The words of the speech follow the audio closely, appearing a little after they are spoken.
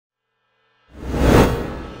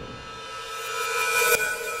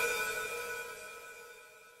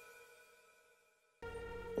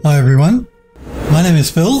Hi everyone, my name is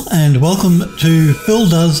Phil and welcome to Phil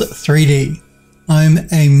Does 3D. I'm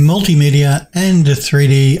a multimedia and a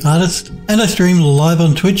 3D artist and I stream live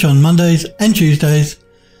on Twitch on Mondays and Tuesdays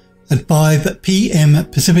at 5 p.m.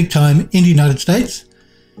 Pacific time in the United States.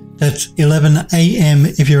 That's 11 a.m.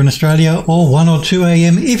 if you're in Australia or 1 or 2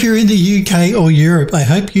 a.m. if you're in the UK or Europe. I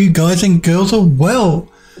hope you guys and girls are well.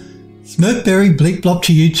 Smurfberry bleep blop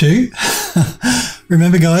to you too.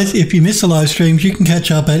 Remember guys, if you miss the live streams, you can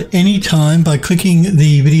catch up at any time by clicking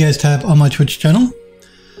the videos tab on my Twitch channel.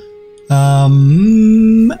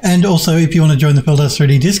 And also if you want to join the Phil Does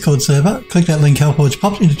 3D Discord server, click that link help which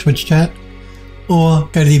pops into Twitch chat, or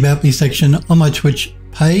go to the About Me section on my Twitch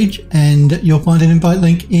page and you'll find an invite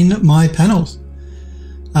link in my panels.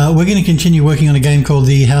 We're going to continue working on a game called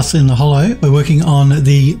The House in the Hollow. We're working on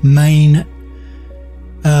the main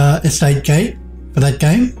estate gate for that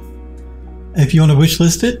game. If you want to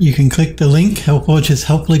wishlist it, you can click the link which has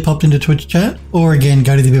helpfully popped into Twitch chat, or again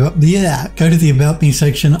go to the About Me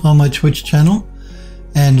section on my Twitch channel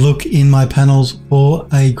and look in my panels for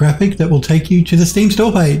a graphic that will take you to the Steam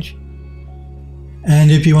store page.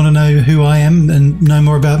 And if you want to know who I am and know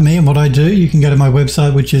more about me and what I do, you can go to my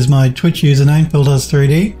website, which is my Twitch username,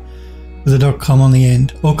 phildoes3d, with a .com on the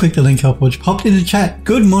end, or click the link Hellforge popped into chat.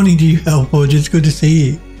 Good morning to you, Hellforge. It's good to see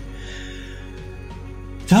you.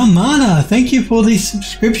 Tamana, thank you for the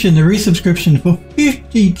subscription, the resubscription for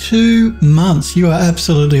 52 months. You are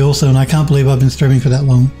absolutely awesome, and I can't believe I've been streaming for that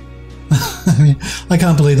long. I mean, I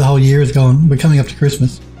can't believe the whole year is gone. We're coming up to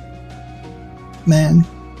Christmas. Man.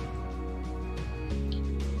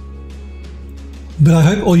 But I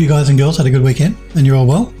hope all you guys and girls had a good weekend and you're all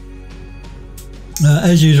well.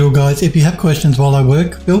 As usual, guys, if you have questions while I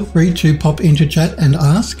work, feel free to pop into chat and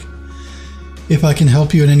ask. If I can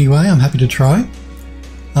help you in any way, I'm happy to try.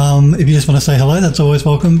 If you just want to say hello, that's always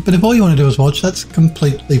welcome. But if all you want to do is watch, that's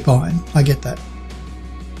completely fine. I get that.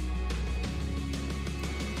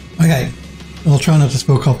 Okay, I'll try not to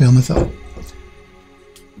spill coffee on myself.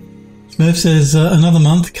 Smurf says, another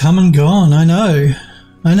month come and gone. I know.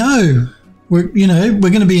 We're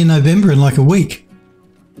going to be in November in like a week.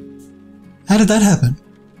 How did that happen?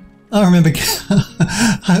 I remember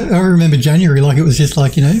January like it was just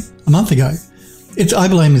like, a month ago. I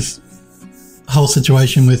blame this whole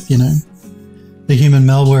situation with, the human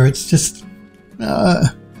malware. It's just,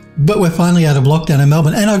 but we're finally out of lockdown in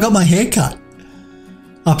Melbourne, and I got my hair cut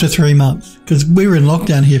after 3 months because we were in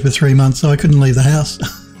lockdown here for 3 months, so I couldn't leave the house.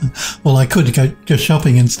 Well, I could go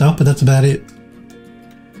shopping and stuff, but that's about it.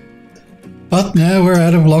 But now we're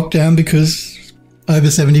out of lockdown because over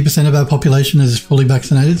 70% of our population is fully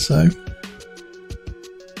vaccinated, so.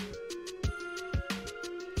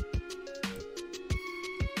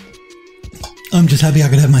 I'm just happy I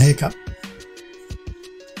could have my hair cut.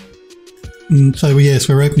 And so yes,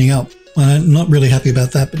 we're opening up. I'm not really happy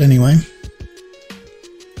about that, but anyway.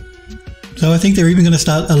 So I think they're even going to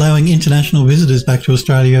start allowing international visitors back to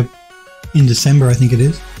Australia in December, I think it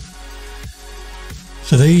is.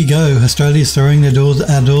 So there you go. Australia's throwing our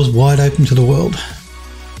doors wide open to the world.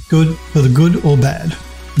 Good, for the good or bad.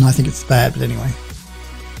 And I think it's bad, but anyway.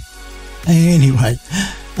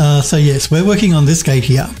 So yes, we're working on this gate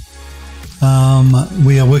here.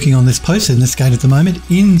 We are working on this post in this gate at the moment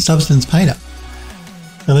in Substance Painter.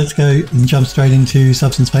 So let's go and jump straight into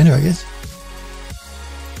Substance Painter, I guess.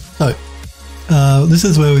 So, this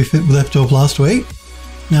is where we left off last week.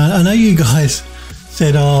 Now, I know you guys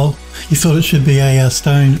said, oh, you thought it should be a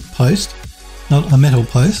stone post, not a metal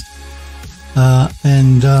post.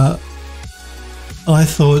 And I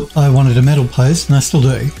thought I wanted a metal post, and I still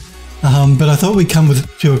do. But I thought we'd come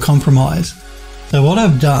to a compromise. So what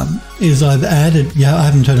I've done is I've added, I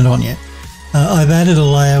haven't turned it on yet. I've added a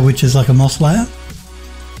layer which is like a moss layer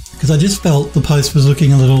because I just felt the post was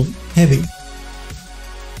looking a little heavy.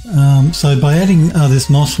 So by adding this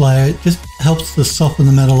moss layer, it just helps to soften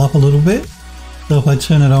the metal up a little bit. So if I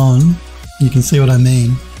turn it on, you can see what I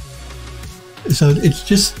mean. So it's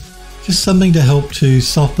just something to help to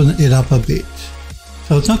soften it up a bit.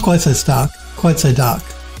 So it's not quite so stark, quite so dark.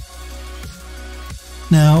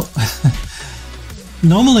 Now,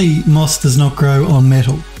 normally moss does not grow on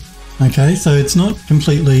metal, okay? So it's not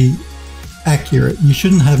completely accurate. You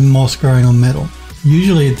shouldn't have moss growing on metal.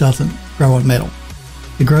 Usually it doesn't grow on metal.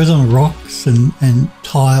 It grows on rocks and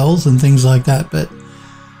tiles and things like that, but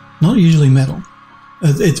not usually metal.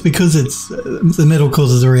 It's because the metal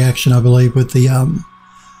causes a reaction, I believe, with the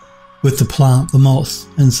plant, the moss,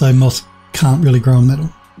 and so moss can't really grow on metal.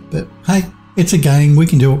 But hey, it's a game. We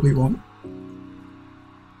can do what we want.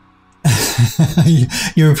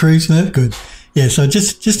 You approve, Smurf? Good. Yeah, so it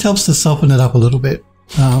just helps to soften it up a little bit.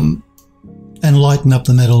 and lighten up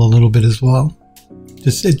the metal a little bit as well.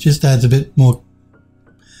 It just adds a bit more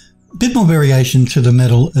variation to the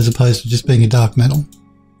metal as opposed to just being a dark metal.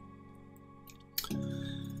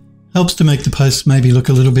 Helps to make the posts maybe look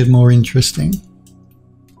a little bit more interesting.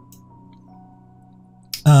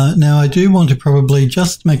 Now I do want to probably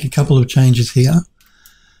just make a couple of changes here.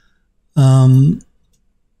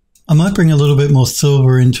 I might bring a little bit more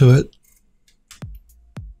silver into it.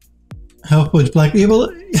 Healthwood's black. Yeah, well,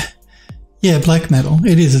 yeah, black metal.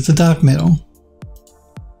 It is. It's a dark metal.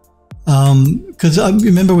 Because I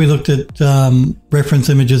remember we looked at reference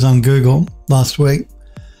images on Google last week,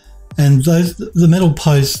 and the metal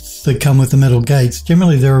posts that come with the metal gates,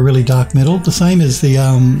 generally they're a really dark metal, the same as the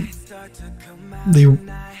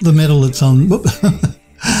metal that's on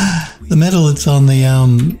the metal that's on the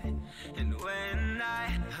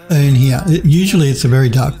urn here. Usually it's a very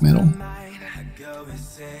dark metal.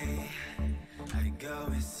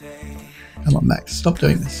 Come on, Max, stop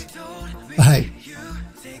doing this. Hey.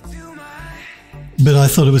 But I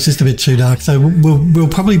thought it was just a bit too dark, so we'll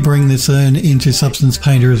probably bring this urn into Substance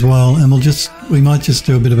Painter as well, and we might just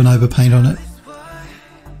do a bit of an overpaint on it.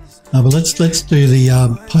 But let's do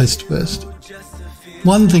the post first.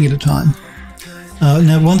 One thing at a time.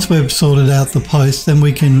 Now, once we've sorted out the post, then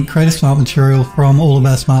we can create a smart material from all of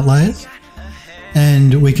our smart layers,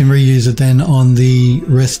 and we can reuse it then on the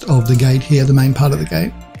rest of the gate here, the main part of the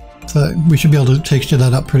gate. So we should be able to texture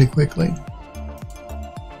that up pretty quickly.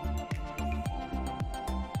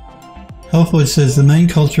 Healthwood says the main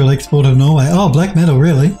cultural export of Norway. Oh, black metal,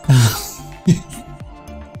 really?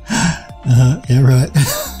 Yeah, right.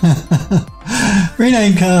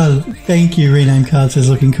 Rename card. Thank you, rename card says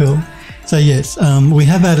looking cool. So yes, we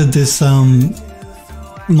have added this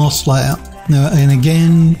moss layer. Now, and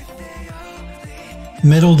again,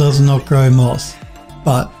 metal does not grow moss,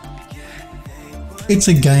 but it's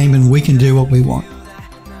a game and we can do what we want.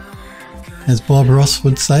 As Bob Ross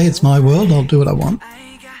would say, it's my world, I'll do what I want.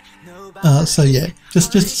 So yeah,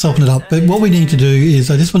 just to soften it up. But what we need to do is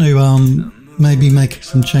I just want to maybe make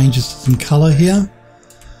some changes to some colour here.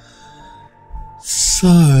 So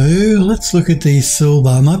let's look at the silver.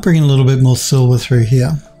 I might bring in a little bit more silver through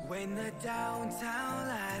here.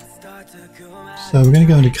 So we're going to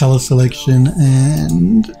go into colour selection,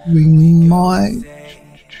 and we might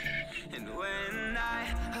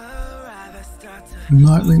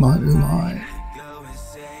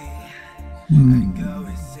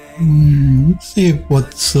let's see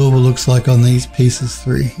what silver looks like on these pieces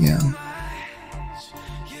through here.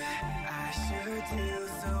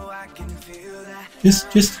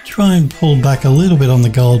 Just try and pull back a little bit on the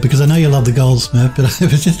gold, because I know you love the gold, Smurf, but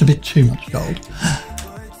it was just a bit too much gold.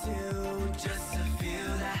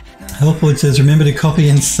 Healthwood says, remember to copy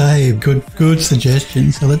and save. Good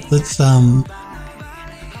suggestion. So let's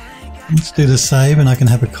do the save, and I can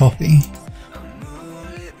have a copy.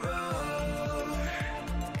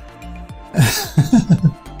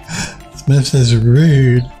 Smurf says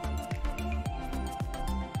rude.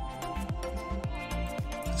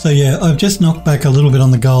 So yeah, I've just knocked back a little bit on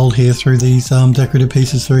the gold here through these decorative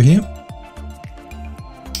pieces through here,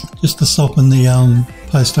 just to soften the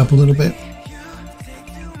post up a little bit.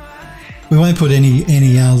 We won't put any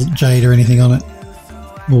jade or anything on it.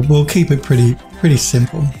 We'll keep it pretty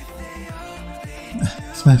simple.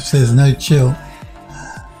 Smurf says no chill.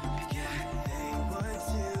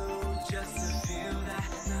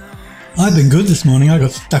 I've been good this morning. I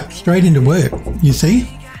got stuck straight into work, you see.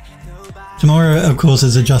 Tomorrow, of course,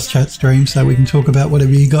 is a Just Chat stream, so we can talk about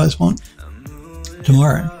whatever you guys want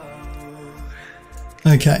tomorrow.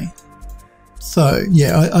 Okay. So,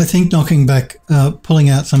 yeah, I think knocking back, pulling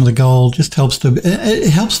out some of the gold just helps to, it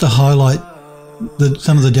helps to highlight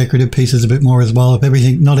some of the decorative pieces a bit more as well.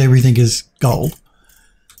 If not everything is gold.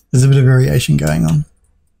 There's a bit of variation going on.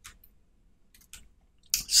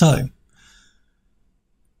 So,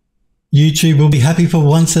 YouTube will be happy for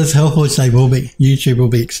once, says Healthwood. They will be. YouTube will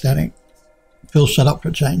be ecstatic. Phil, shut up for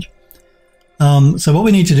a change. So what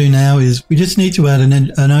we need to do now is we just need to add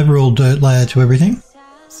an overall dirt layer to everything.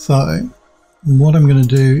 So what I'm going to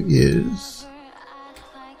do is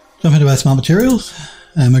jump into our smart materials,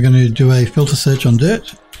 and we're going to do a filter search on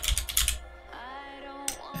dirt.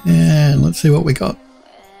 And let's see what we got.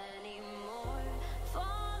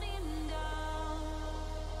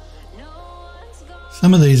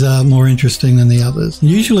 Some of these are more interesting than the others.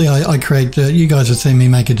 Usually I create dirt. You guys have seen me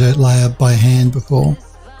make a dirt layer by hand before,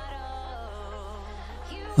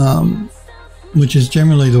 which is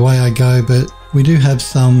generally the way I go, but we do have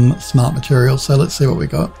some smart materials, so let's see what we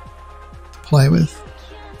got to play with.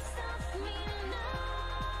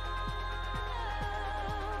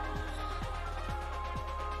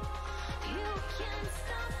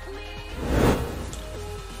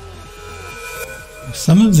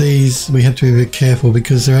 Some of these we have to be a bit careful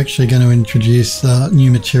because they're actually going to introduce new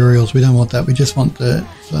materials. We don't want that, we just want dirt.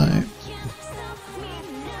 So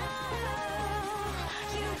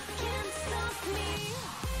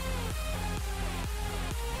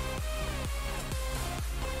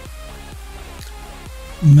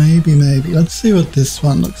maybe. Let's see what this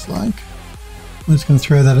one looks like. I'm just going to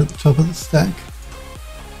throw that at the top of the stack.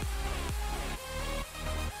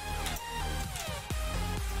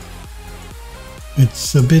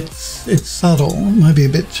 It's subtle, maybe a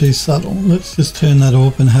bit too subtle. Let's just turn that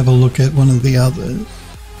off and have a look at one of the others.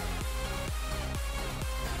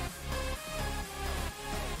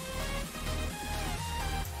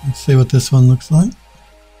 Let's see what this one looks like.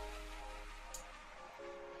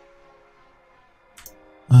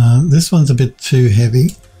 This one's a bit too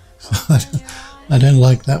heavy, so I don't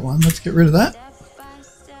like that one. Let's get rid of that.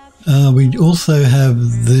 We also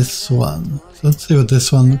have this one. So let's see what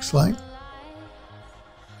this one looks like.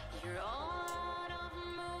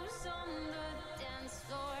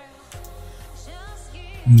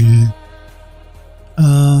 Yeah.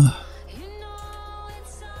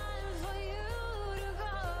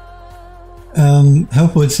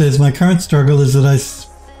 Helpwood says, my current struggle is that I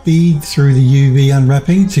speed through the UV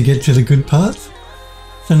unwrapping to get to the good parts.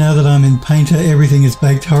 So now that I'm in Painter, everything is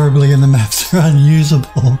baked horribly and the maps are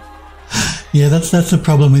unusable. Yeah, that's the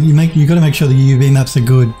problem. You got to make sure the UV maps are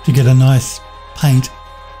good to get a nice paint.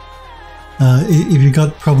 If you've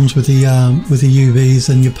got problems with the UVs,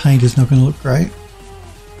 then your paint is not going to look great.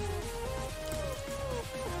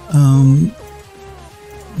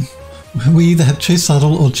 We either have too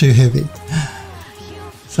subtle or too heavy.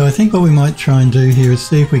 So I think what we might try and do here is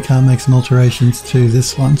see if we can't make some alterations to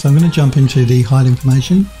this one. So I'm going to jump into the height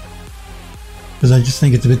information because I just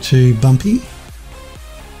think it's a bit too bumpy.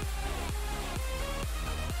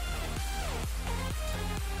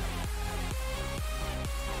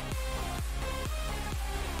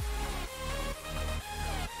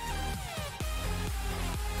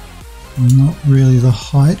 Not really the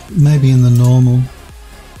height, maybe in the normal.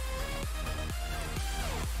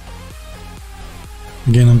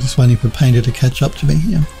 Again, I'm just waiting for Painter to catch up to me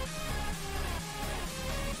here.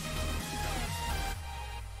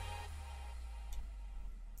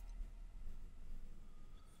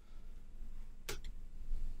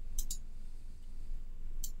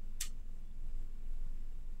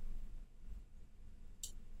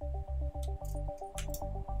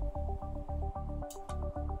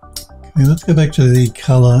 Okay, let's go back to the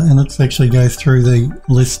color and let's actually go through the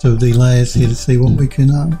list of the layers here to see what we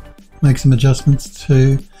can make some adjustments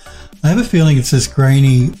to. I have a feeling it's this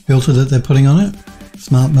grainy filter that they're putting on it,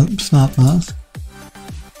 Smart Mask.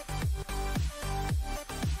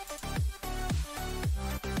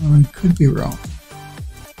 I could be wrong.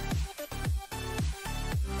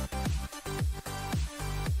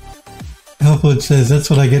 Helpwood says, that's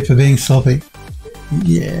what I get for being sloppy.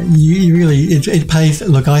 Yeah, you really, it pays.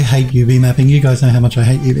 Look, I hate UV mapping. You guys know how much I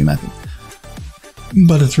hate UV mapping.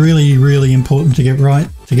 But it's really, really important to get right,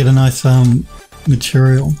 to get a nice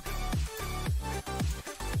material.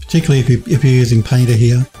 Particularly if you're using Painter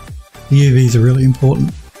here. The UVs are really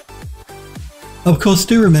important. Of course,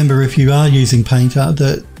 do remember if you are using Painter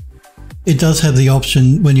that it does have the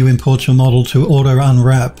option when you import your model to auto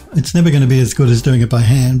unwrap. It's never going to be as good as doing it by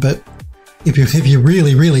hand, but if you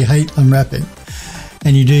really, really hate unwrapping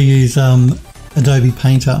and you do use Adobe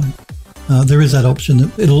Painter, there is that option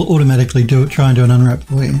that it'll automatically try and do an unwrap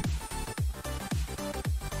for you.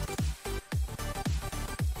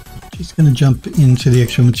 Just going to jump into the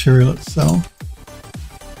actual material itself.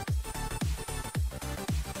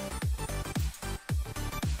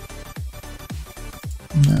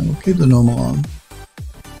 No, we'll keep the normal on.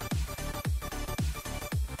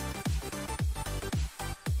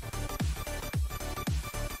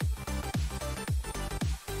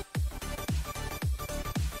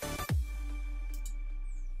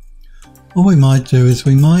 What we might do is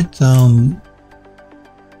we might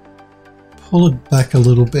pull it back a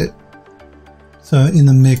little bit. So in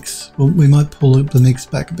the mix, we might pull the mix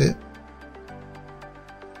back a bit.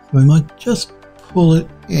 So we might just pull it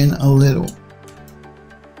in a little.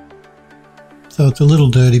 So it's a little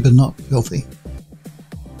dirty but not filthy.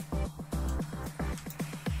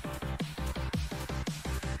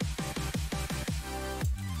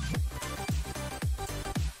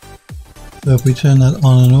 So if we turn that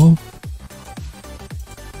on and off,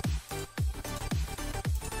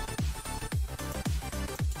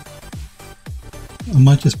 I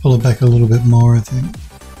might just pull it back a little bit more, I think.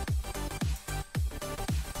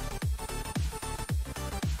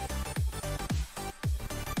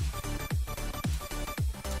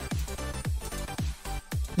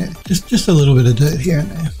 Just a little bit of dirt here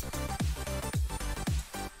and there.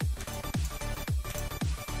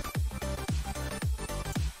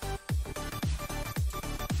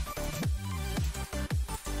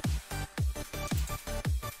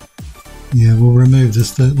 Yeah, we'll remove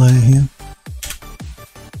this dirt layer here.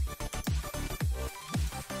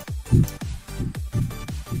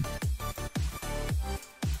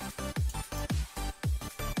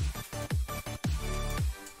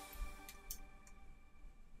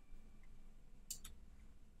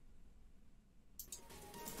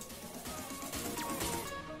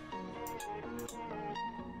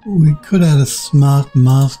 We could add a smart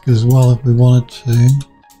mask as well if we wanted to.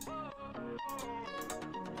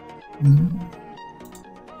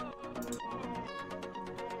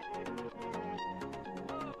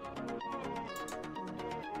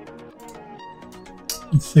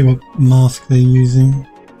 Let's see what mask they're using.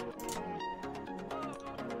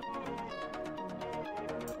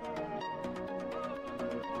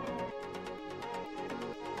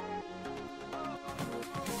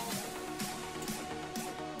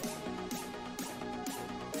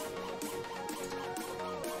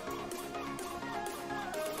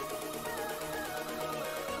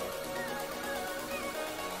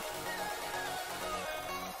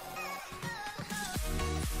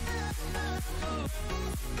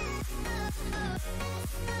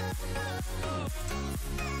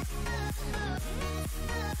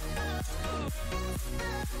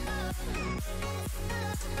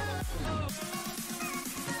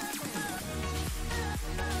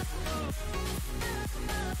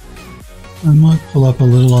 I might pull up a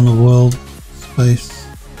little on the world space.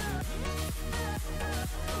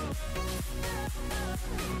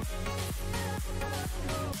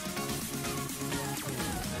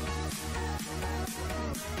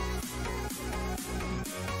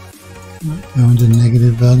 Might go into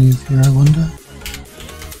negative values here, I wonder.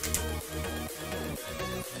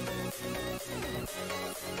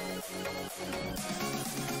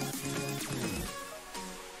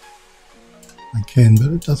 I can, but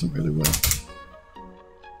it doesn't really work.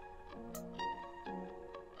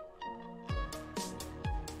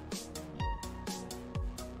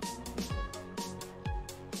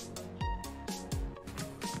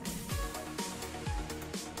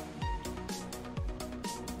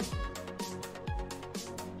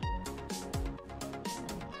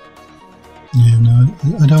 Yeah, no,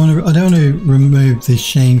 I don't want to remove the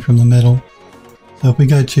sheen from the metal. So if we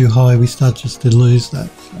go too high, we start just to lose that.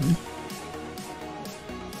 So.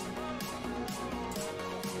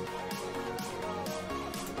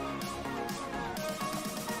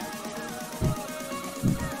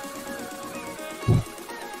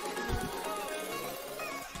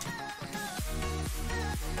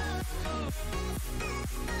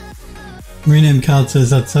 Rename Card says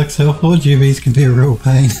that sucks. Hellforge UVs can be a real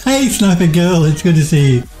pain. Hey Sniper Girl, it's good to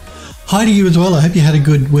see you. Hi to you as well. I hope you had a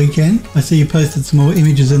good weekend. I see you posted some more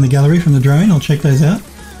images in the gallery from the drone. I'll check those out.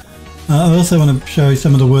 I also want to show you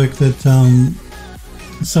some of the work that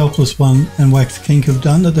Selfless One and Wax Kink have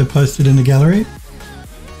done that they've posted in the gallery.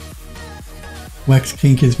 Wax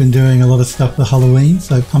Kink has been doing a lot of stuff for Halloween,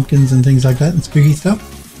 so pumpkins and things like that and spooky stuff.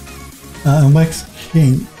 And Wax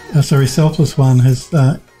Kink, Selfless One has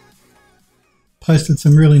posted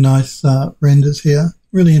some really nice renders here.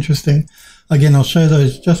 Really interesting. Again, I'll show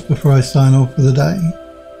those just before I sign off for the day.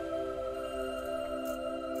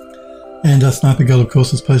 And Sniper Girl, of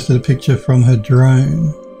course, has posted a picture from her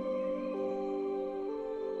drone.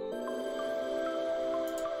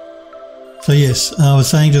 So yes, I was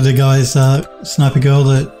saying to the guys, Sniper Girl,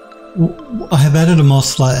 that I have added a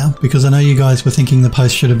moss layer because I know you guys were thinking the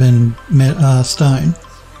post should have been stone.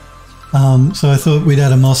 So I thought we'd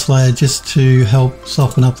add a moss layer just to help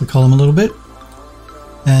soften up the column a little bit.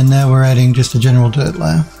 And now we're adding just a general dirt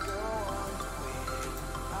layer.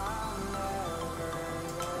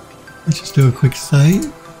 Let's just do a quick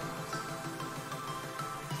save.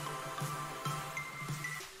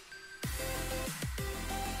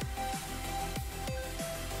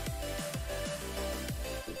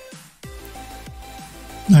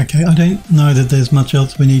 Okay, I don't know that there's much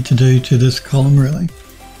else we need to do to this column really.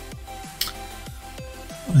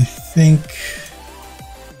 I think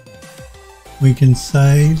we can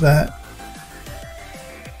say that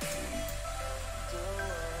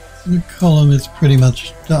the column is pretty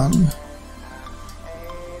much done.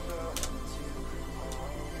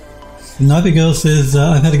 Sniper Girl says,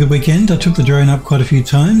 I've had a good weekend. I took the drone up quite a few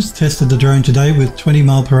times. Tested the drone today with 20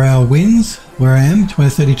 mph winds where I am,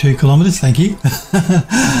 32 kilometers. Thank you.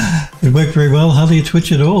 It worked very well. Hardly a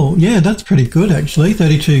twitch at all. Yeah, that's pretty good actually.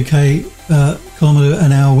 32 kilometer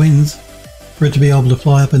an hour winds for it to be able to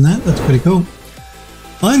fly up in that. That's pretty cool.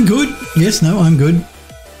 I'm good. Yes, no, I'm good.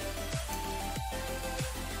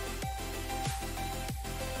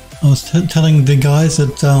 I was telling the guys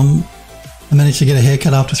that I managed to get a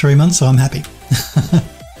haircut after 3 months, so I'm happy.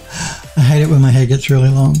 I hate it when my hair gets really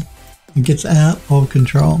long. It gets out of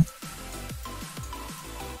control.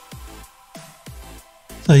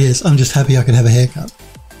 So yes, I'm just happy I could have a haircut.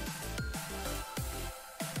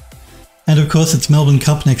 And of course it's Melbourne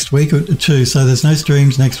Cup next week too, so there's no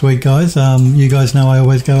streams next week, guys. You guys know I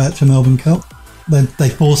always go out to Melbourne Cup. They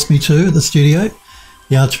forced me to at the studio,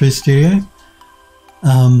 the Archviz studio.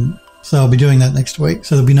 So I'll be doing that next week.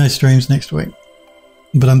 So there'll be no streams next week,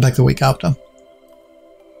 but I'm back the week after.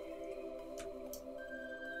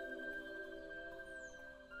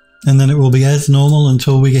 And then it will be as normal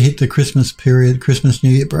until we hit the Christmas period, Christmas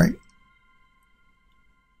New Year break.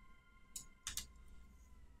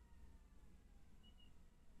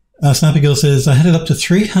 Snappy Girl says, I had it up to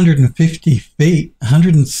 350 feet,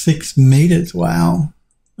 106 meters. Wow.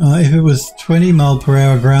 If it was 20 mile per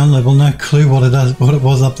hour ground level, no clue what it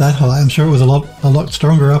was up that high. I'm sure it was a lot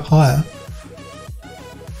stronger up higher.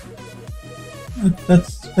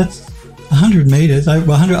 That's 100 meters, over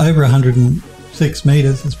 106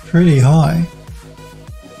 meters is pretty high.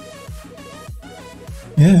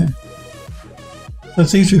 Yeah. So it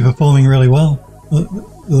seems to be performing really well,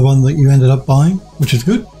 the one that you ended up buying, which is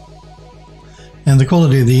good. And the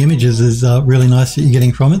quality of the images is really nice that you're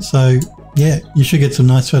getting from it. So yeah, you should get some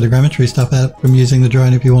nice photogrammetry stuff out from using the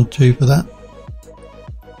drone if you want to for that.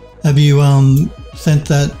 Have you sent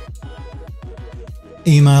that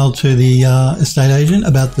email to the estate agent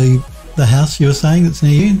about the house you were saying that's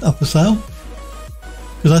near you up for sale?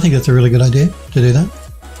 Because I think that's a really good idea to do that.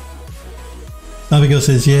 Abigail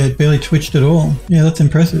says, yeah, it barely twitched at all. Yeah, that's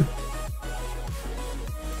impressive.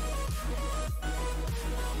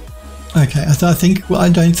 Okay, I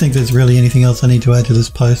don't think there's really anything else I need to add to this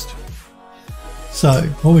post. So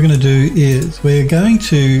what we're going to do is we're going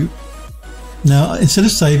to, now instead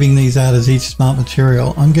of saving these out as each smart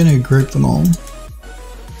material, I'm going to group them all.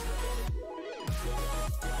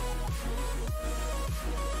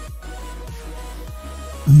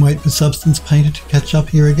 And wait for Substance Painter to catch up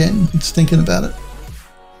here again. It's thinking about it.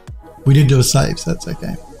 We did do a save, so that's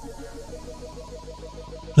okay.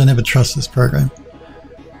 I never trust this program.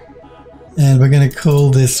 And we're going to call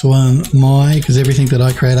this one my, because everything that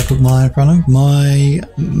I create I put my in front of. My,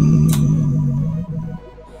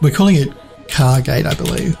 we're calling it car gate, I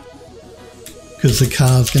believe, because the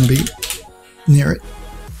car is going to be near it.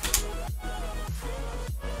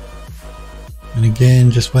 And again,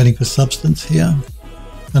 just waiting for Substance here.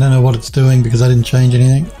 I don't know what it's doing because I didn't change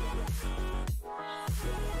anything.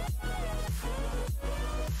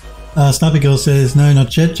 Sniper Girl says, no,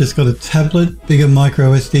 not yet, just got a tablet, bigger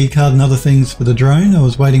micro SD card and other things for the drone. I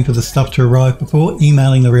was waiting for the stuff to arrive before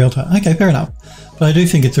emailing the realtor. Okay, fair enough. But I do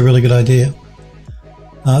think it's a really good idea.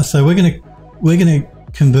 So we're gonna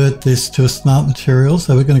convert this to a smart material.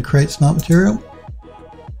 So we're going to create smart material.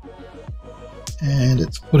 And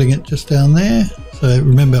it's putting it just down there. So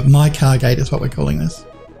remember, my car gate is what we're calling this.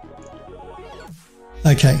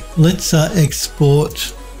 Okay, let's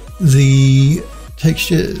export the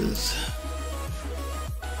textures.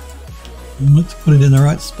 And let's put it in the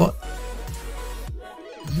right spot.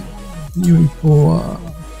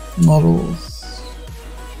 UE4 models,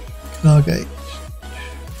 car gate,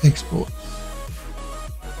 export.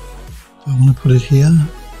 So I want to put it here.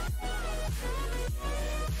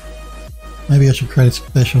 Maybe I should create a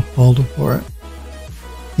special folder for it.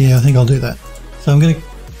 Yeah, I think I'll do that. So I'm going to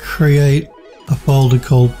create a folder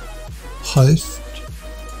called Post.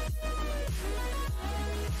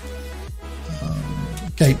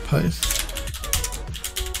 Gate Post.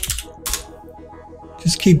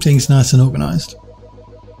 Just keep things nice and organized.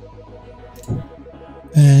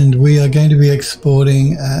 And we are going to be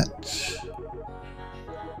exporting at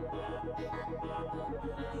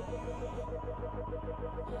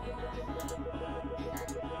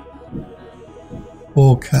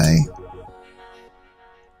 4K.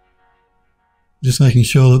 Just making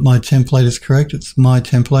sure that my template is correct. It's my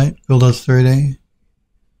template, Builders 3D.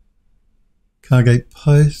 Cargate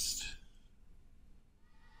Post.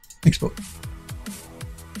 Export.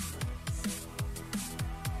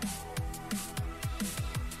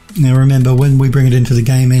 Now remember, when we bring it into the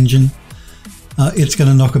game engine, it's going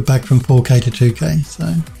to knock it back from 4K to 2K.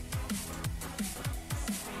 So.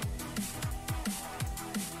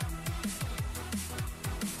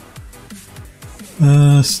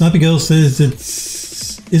 Snappy Girl says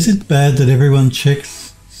is it bad that everyone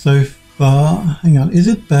checks so far? Hang on, is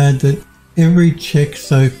it bad that every check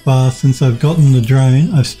so far since I've gotten the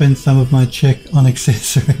drone. I've spent some of my check on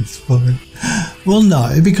accessories for it. Well,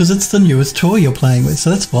 no, because it's the newest toy you're playing with, so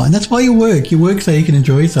that's fine. That's why you work. You work so you can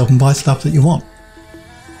enjoy yourself and buy stuff that you want.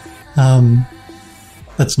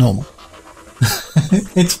 That's normal.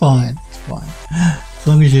 It's fine. It's fine. As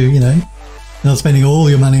long as you know, not spending all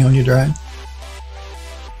your money on your drone.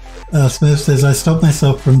 Smurf says, I stopped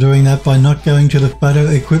myself from doing that by not going to the photo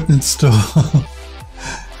equipment store.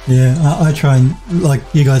 Yeah, I try and, like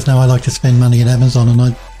you guys know, I like to spend money at Amazon, and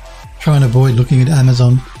I try and avoid looking at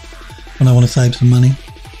Amazon when I want to save some money.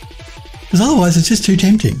 Because otherwise it's just too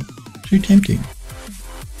tempting. Too tempting.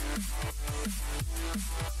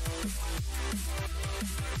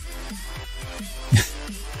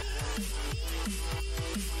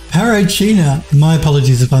 Parochina, my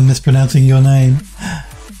apologies if I'm mispronouncing your name.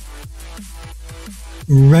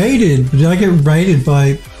 Rated, did I get rated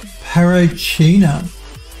by Parochina?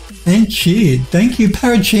 And cheered. Thank you,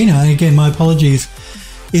 Parochina. And again, my apologies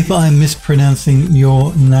if I'm mispronouncing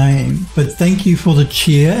your name. But thank you for the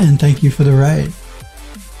cheer and thank you for the raid.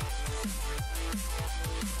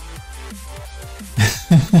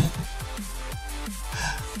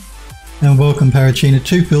 And welcome, Parochina,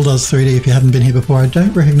 to Phil Does 3D. If you haven't been here before, I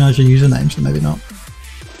don't recognise your username, so maybe not.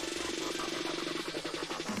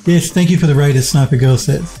 Yes, thank you for the raid, as Sniper Girl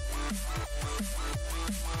says.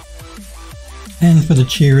 And for the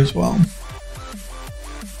cheer as well.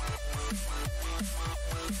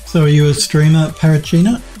 So are you a streamer,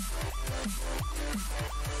 Parochina?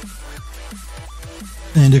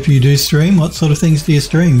 And if you do stream, what sort of things do you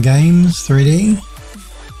stream? Games? 3D?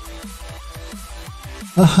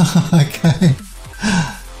 Okay.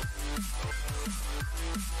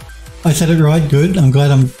 I said it right, good. I'm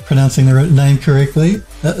glad I'm pronouncing the name correctly.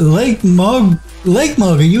 Legmog,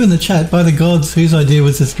 are you in the chat? By the gods, whose idea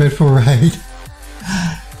was this dreadful raid?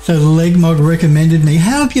 So Legmog recommended me.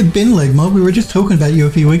 How have you been, Legmog? We were just talking about you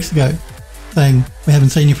a few weeks ago, saying we haven't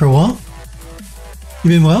seen you for a while. You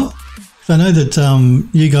been well? So I know that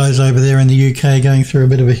you guys over there in the UK are going through a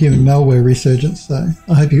bit of a human malware resurgence, so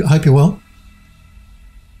I hope you're well.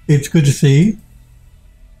 It's good to see you.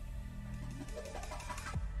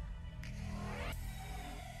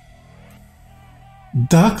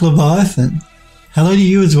 Dark Leviathan, hello to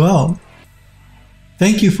you as well.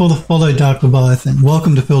 Thank you for the follow, Dark Leviathan.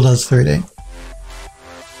 Welcome to Phil Does 3D.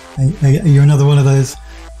 You're another one of those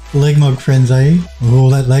Legmog friends, eh? Oh,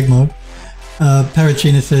 that Legmog.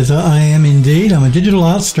 Parochina says, I am indeed. I'm a digital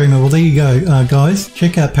art streamer. Well, there you go, guys.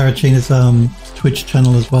 Check out Parochina's Twitch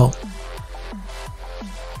channel as well.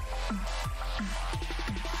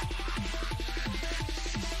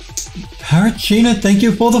 Parochina, thank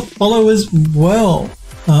you for the follow as well.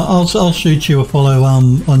 I'll shoot you a follow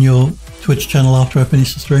on your Twitch channel after I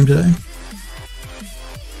finish the stream today.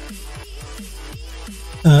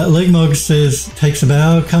 Legmog says, takes a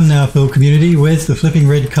bow. Come now, Phil community. Where's the flipping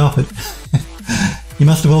red carpet? You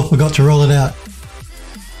must have all forgot to roll it out.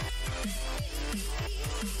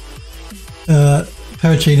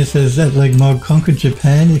 Parochina says that Legmog conquered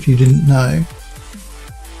Japan. If you didn't know,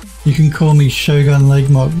 you can call me Shogun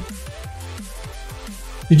Legmog.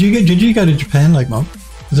 Did you go to Japan, Legmog?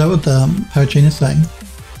 Is that what Parochina's saying?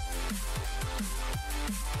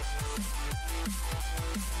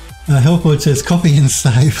 Hellboy says copy and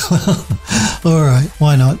save. Alright,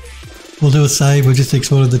 why not? We'll do a save, we'll just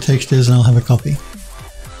export the textures and I'll have a copy.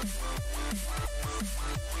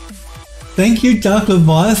 Thank you, Dark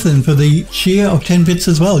Leviathan, for the cheer of 10 bits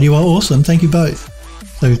as well. You are awesome, thank you both.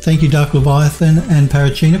 So thank you, Dark Leviathan and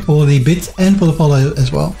Parochina, for the bits and for the follow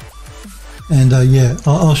as well. And yeah,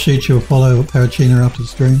 I'll shoot you a follow of Parochina after the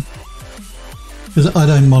stream. Because I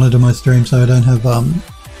don't monitor my stream, so I don't have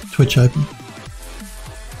Twitch open.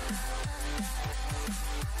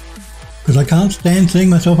 Because I can't stand seeing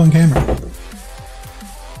myself on camera.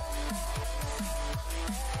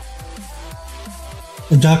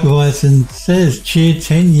 And Dark Leviathan says, cheer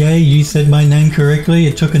 10, yay, you said my name correctly.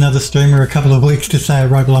 It took another streamer a couple of weeks to say it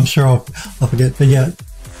right, well I'm sure I'll forget, but yeah.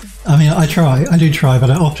 I mean, I do try,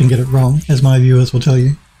 but I often get it wrong, as my viewers will tell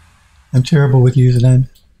you. I'm terrible with usernames.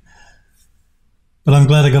 But I'm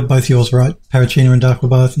glad I got both yours right, Parochina and Dark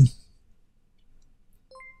Leviathan.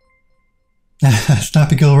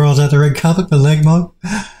 Sniper Girl rolls out the red carpet for Legmog.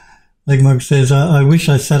 Legmog says, I wish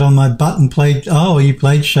I sat on my butt and played... Oh, you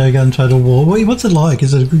played Shogun Total War. What's it like?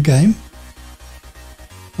 Is it a good game?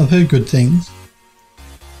 I've heard good things.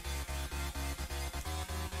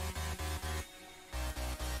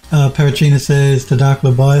 Parochina says to Dark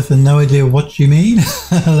Leviathan, no idea what you mean.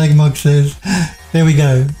 Legmog says, there we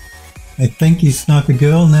go. Hey, thank you, Sniper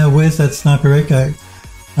Girl. Now, where's that Sniper Echo?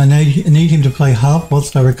 I need him to play harp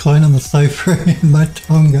whilst I recline on the sofa in my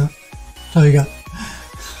toga.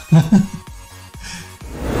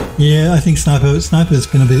 Yeah, I think Sniper's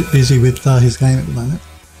been a bit busy with his game at the moment.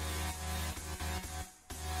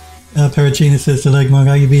 Perugina says to Legmog,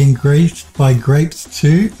 are you being graced by grapes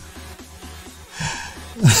too?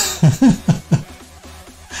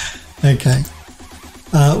 Okay.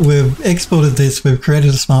 We've exported this, we've created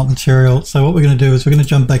a smart material. So what we're going to do is we're going to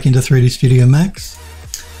jump back into 3D Studio Max.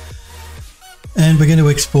 And we're going to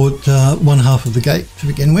export one half of the gate to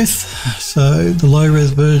begin with. So the low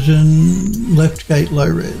res version, left gate low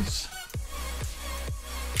res.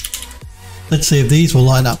 Let's see if these will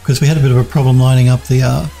line up, because we had a bit of a problem lining up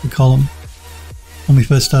the column when we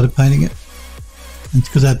first started painting it. It's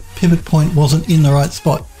because that pivot point wasn't in the right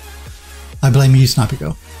spot. I blame you, Sniper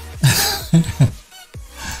Girl.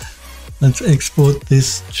 Let's export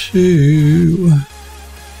this to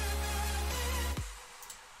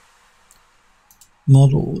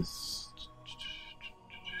models.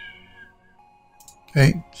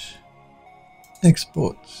 Gate.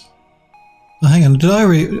 Exports. Oh, hang on,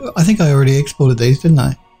 I think I already exported these, didn't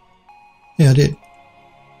I? Yeah, I did.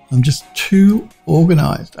 I'm just too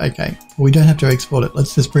organized. Okay, well, we don't have to export it.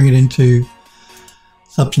 Let's just bring it into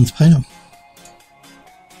Substance Painter.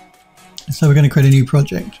 So we're going to create a new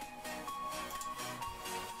project.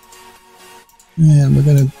 And we're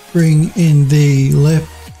going to bring in the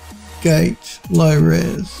left gate low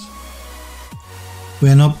res.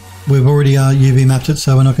 We've already UV mapped it,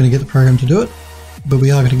 so we're not going to get the program to do it. But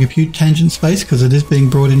we are going to compute tangent space because it is being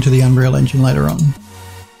brought into the Unreal Engine later on.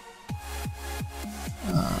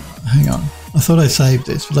 Hang on. I thought I saved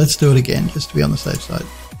this, but let's do it again just to be on the safe side.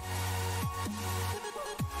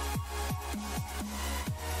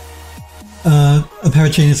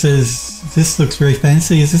 Parachina says, this looks very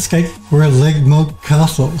fancy. Is this gate for a Legmog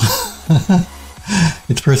castle?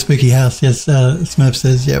 It's for a spooky house. Yes, Smurf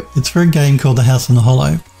says, yep. It's for a game called The House in the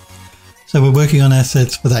Hollow. So we're working on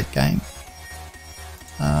assets for that game.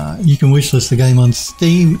 You can wishlist the game on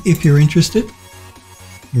Steam if you're interested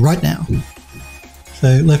right now. So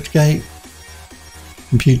left gate,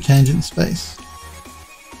 compute tangent space.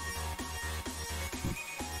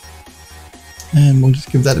 And we'll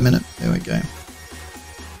just give that a minute. There we go.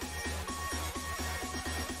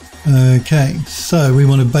 Okay, so we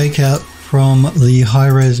want to bake out from the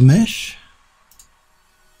high-res mesh.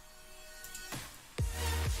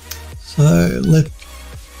 So left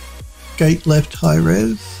gate left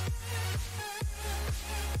high-res.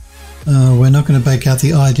 We're not going to bake out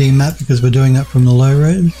the ID map because we're doing that from the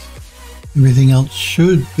low-res. Everything else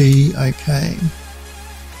should be okay.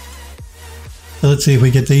 So let's see if we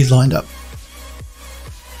get these lined up.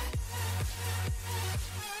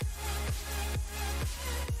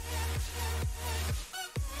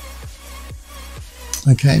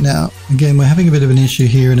 Okay, now again we're having a bit of an issue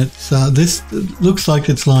here, and it's this looks like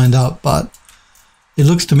it's lined up, but it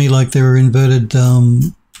looks to me like there are inverted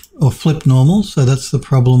or flipped normals, so that's the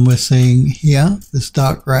problem we're seeing here, this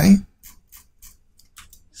dark grey.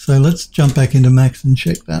 So let's jump back into Max and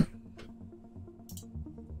check that.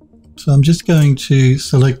 So I'm just going to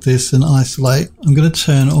select this and isolate. I'm going to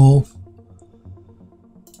turn off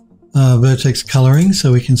vertex coloring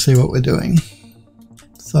so we can see what we're doing.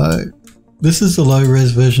 So this is the low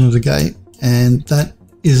res version of the gate, and that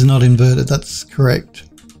is not inverted, that's correct.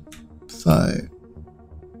 So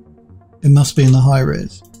it must be in the high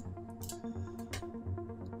res.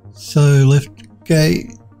 So left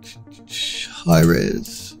gate, high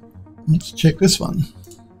res. Let's check this one.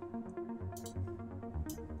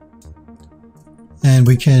 And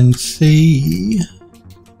we can see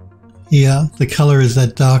here the color is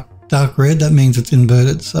that dark red. That means it's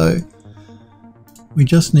inverted. So we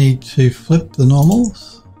just need to flip the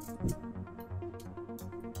normals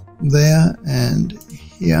there and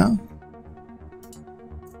here.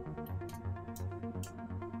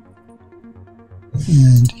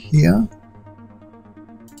 And here.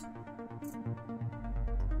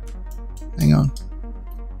 Hang on.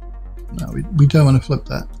 No, we don't want to flip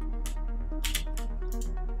that.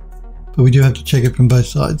 But we do have to check it from both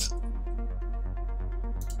sides.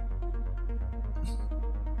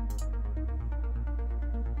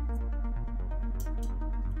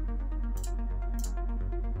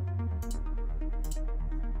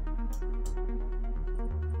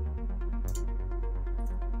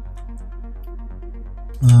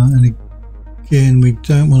 And again, we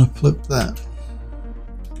don't want to flip that.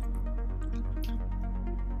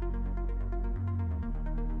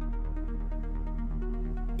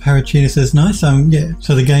 Parachina says, nice. Yeah,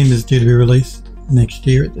 so the game is due to be released next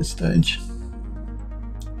year at this stage.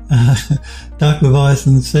 Dark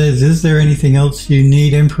Leviathan says, is there anything else you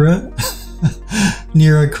need, Emperor?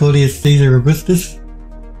 Nero, Claudius, Caesar, Augustus?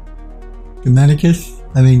 Germanicus?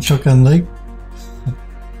 I mean, Shotgun Leg?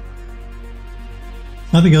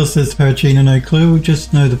 Nothing else, says Paracino, no clue.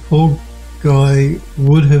 Just know the poor guy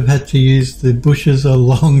would have had to use the bushes a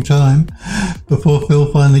long time before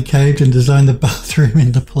Phil finally caved and designed the bathroom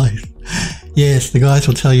into place. Yes, the guys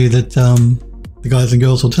will tell you that, the guys and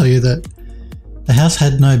girls will tell you that the house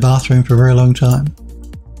had no bathroom for a very long time.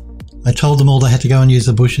 I told them all they had to go and use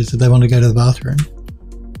the bushes if they wanted to go to the bathroom.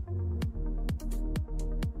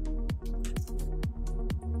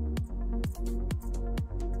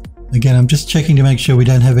 Again, I'm just checking to make sure we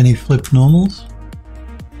don't have any flipped normals.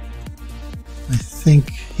 I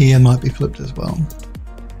think here might be flipped as well.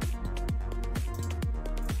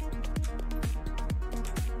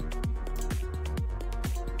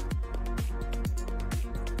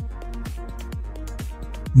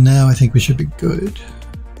 Now I think we should be good.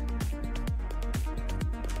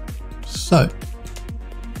 So,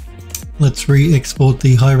 let's re-export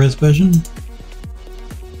the high-res version.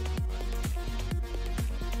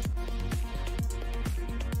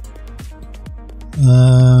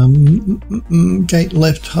 Gate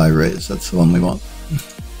left high-res, that's the one we want.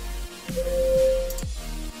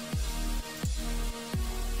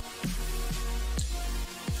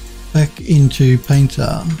 Back into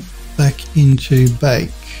Painter, back into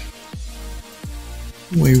Bake.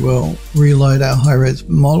 We will reload our high-res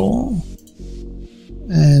model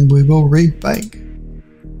and we will rebake.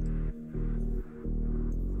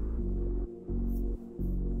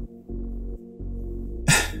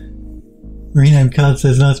 Rename Card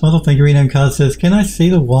says, nice model. Thank you. Rename Card says, can I see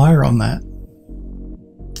the wire on that?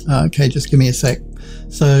 Okay, just give me a sec.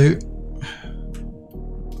 So,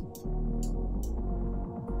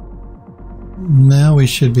 now we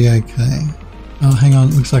should be okay. Oh, hang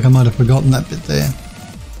on. Looks like I might have forgotten that bit there.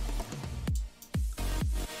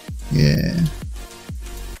 Yeah.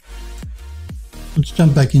 Let's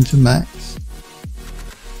jump back into Max.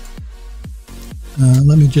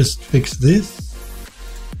 Let me just fix this.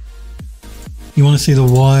 You want to see the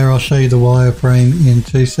wire? I'll show you the wireframe in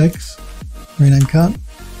 2 secs. Rename card.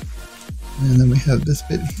 And then we have this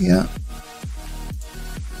bit here.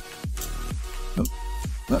 I'm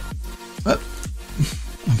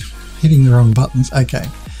hitting the wrong buttons. Okay.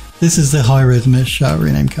 This is the high-res mesh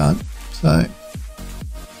rename card. So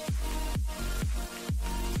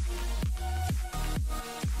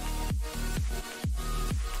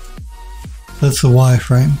that's the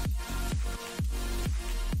wireframe.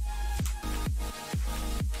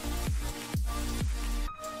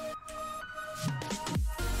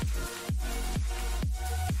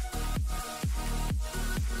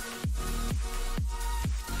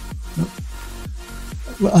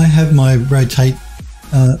 I have my rotate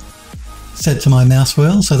set to my mouse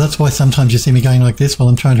wheel, so that's why sometimes you see me going like this while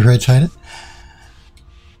I'm trying to rotate it.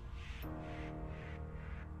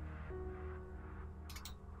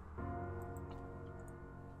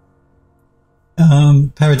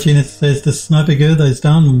 Paragina says, the sniper girl, those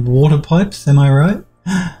darn water pipes, am I right?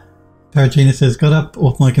 Paragina says, got up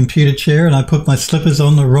off my computer chair and I put my slippers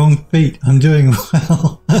on the wrong feet. I'm doing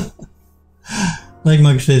well.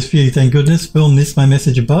 Legmug says, phew, thank goodness. Phil missed my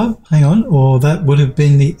message above. Hang on, or that would have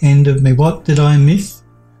been the end of me. What did I miss?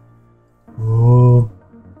 Oh,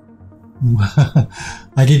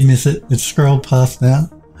 I did miss it. It's scrolled past now.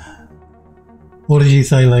 What did you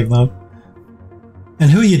say, Legmug?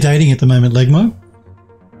 And who are you dating at the moment, Legmug?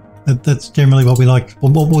 That's generally what we like,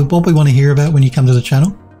 what we want to hear about when you come to the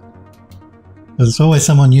channel. There's always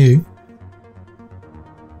someone new.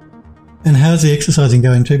 And how's the exercising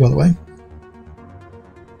going too, by the way?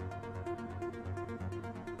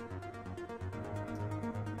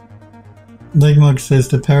 Legmug says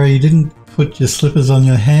to Parry, you didn't put your slippers on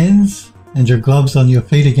your hands and your gloves on your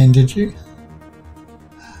feet again, did you?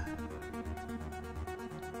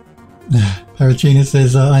 Parachina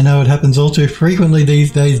says, I know it happens all too frequently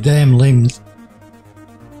these days, damn limbs.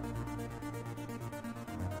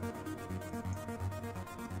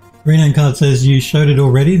 Rename card says, you showed it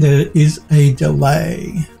already, there is a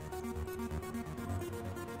delay.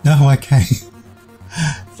 No, okay.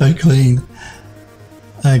 So clean.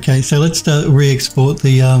 Okay, so let's re-export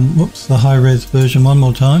the the high-res version one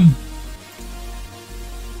more time.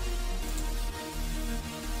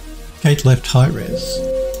 Gate left high-res.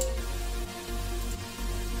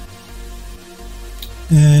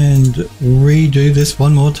 And redo this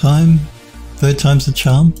one more time. Third time's the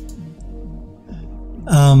charm.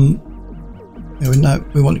 No,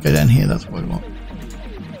 we want to go down here, that's what we want.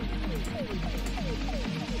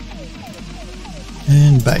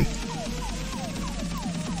 And bake.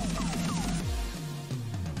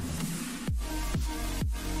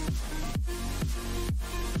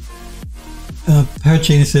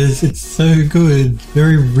 Parachina says it's so good,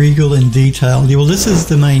 very regal and detailed. Yeah, well, this is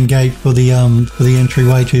the main gate for the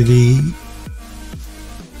entryway to the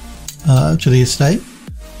estate.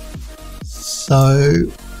 So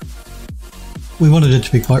we wanted it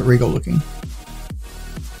to be quite regal looking,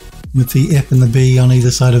 with the F and the B on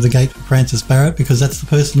either side of the gate for Francis Barrett, because that's the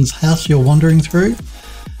person's house you're wandering through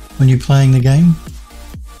when you're playing the game.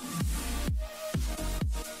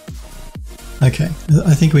 Okay,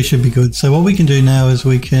 I think we should be good. So what we can do now is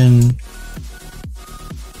we can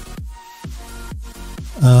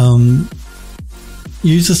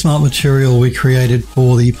use the smart material we created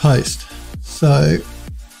for the post. So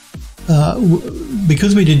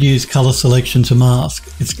because we did use color selection to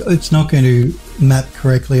mask, it's not going to map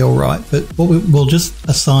correctly all right, but we'll just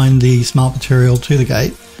assign the smart material to the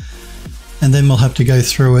gate, and then we'll have to go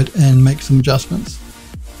through it and make some adjustments.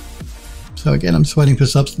 So again, I'm just waiting for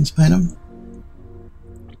Substance Painter.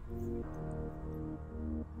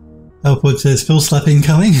 Elfwood says, full slap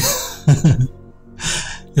incoming.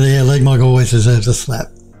 Yeah, Legmog always deserves a slap.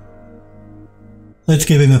 Let's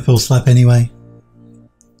give him a full slap anyway.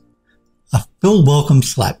 A full welcome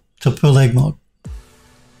slap to Phil Legmog.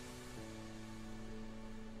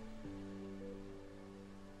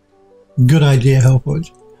 Good idea, Elfwood.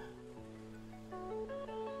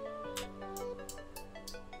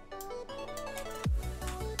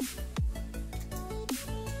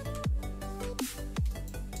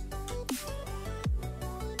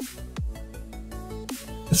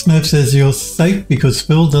 Smurf says you're safe because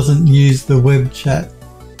Phil doesn't use the web chat.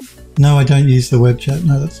 No, I don't use the web chat.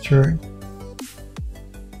 No, that's true.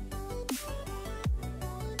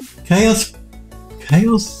 Chaos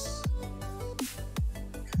Flicks.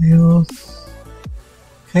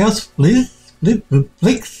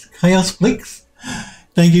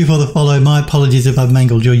 Thank you for the follow. My apologies if I've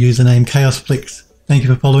mangled your username, Chaos Flicks. Thank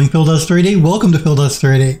you for following Phil Does 3D. Welcome to Phil Does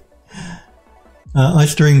 3D. I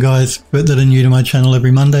stream, guys, that are new to my channel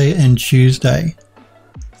every Monday and Tuesday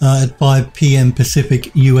at 5 p.m.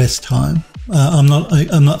 Pacific US time.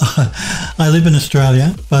 I live in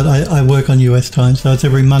Australia, but I work on US time, so it's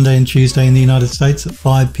every Monday and Tuesday in the United States at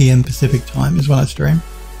 5 p.m. Pacific time is when I stream.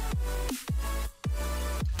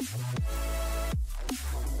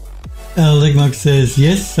 Ligmog says,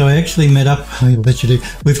 yes, so I actually met up, I bet you do,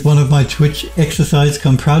 with one of my Twitch exercise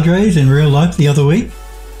compadres in real life the other week,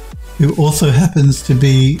 who also happens to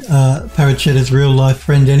be Parachetta's real life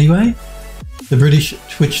friend anyway. The British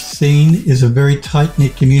Twitch scene is a very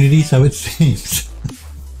tight-knit community, so it seems.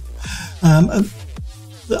 I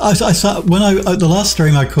saw the last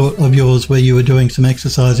stream I caught of yours where you were doing some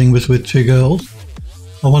exercising was with two girls.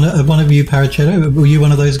 One of you, Parachetta, were you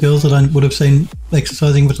one of those girls that I would have seen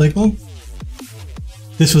exercising with Legmog?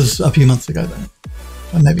 This was a few months ago though,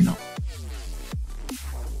 or maybe not.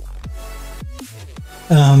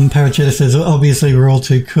 Parachetta says, obviously we're all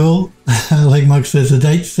too cool. Legmog says, the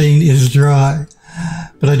date scene is dry,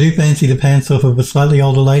 but I do fancy the pants off of a slightly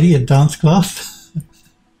older lady at dance class.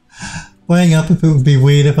 Weighing up if it would be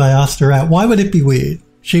weird if I asked her out. Why would it be weird?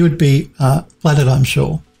 She would be flattered, I'm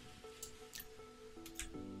sure.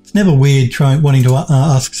 It's never weird wanting to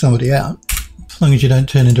ask somebody out, as long as you don't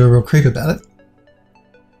turn into a real creep about it.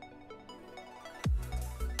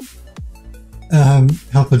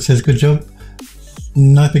 Halford says, good job.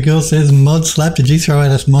 Sniper Girl says, mod slap. Did you throw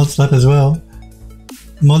at us mod slap as well?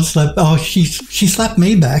 Mod slap. Oh, she slapped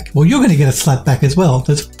me back. Well, you're going to get a slap back as well.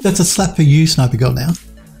 That's a slap for you, Sniper Girl, now.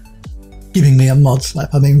 Giving me a mod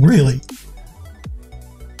slap. I mean, really.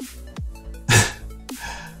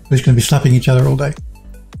 We're just going to be slapping each other all day.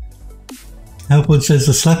 Halfwood says,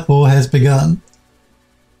 the slap war has begun.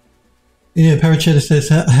 Yeah, Parachetta says,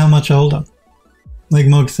 how much older?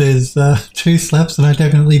 Legmog says, 2 slaps, and I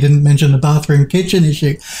definitely didn't mention the bathroom kitchen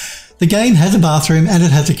issue. The game has a bathroom and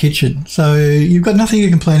it has a kitchen, so you've got nothing to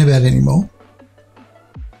complain about anymore.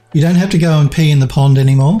 You don't have to go and pee in the pond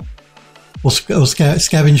anymore, or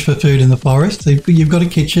scavenge for food in the forest. So you've got a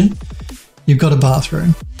kitchen, you've got a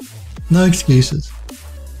bathroom. No excuses.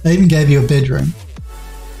 They even gave you a bedroom.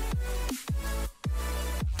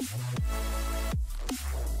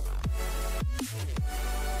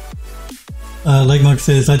 Legmog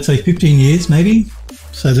says, I'd say 15 years maybe.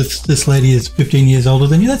 So this lady is 15 years older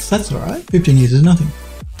than you. That's all right. 15 years is nothing.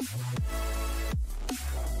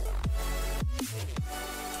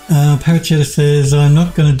 Parachetta says, I'm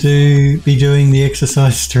not going to be doing the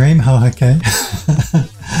exercise stream. Oh, okay.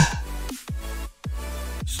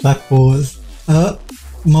 Slap wars.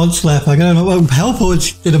 Mod slap. I don't know. Well,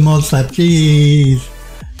 Hellforge did a mod slap. Jeez.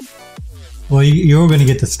 Well, you're all going to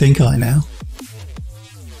get the stink eye now.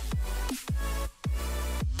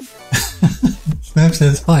 Smurf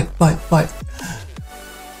says, fight.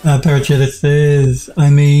 Parachetta says, I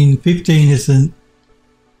mean, 15 isn't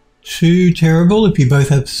too terrible if you both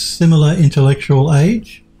have similar intellectual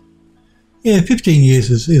age. Yeah, 15 years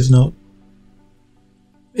is nothing.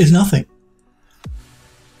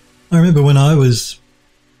 I remember when I was,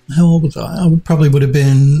 how old was I? I probably would have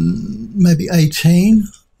been maybe 18.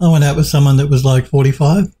 I went out with someone that was like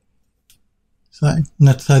 45. So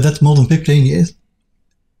that's more than 15 years.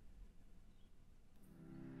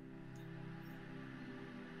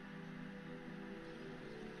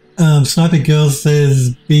 Sniper Girl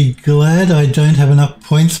says, be glad I don't have enough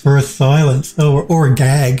points for a silence or a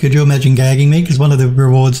gag. Could you imagine gagging me? Because one of the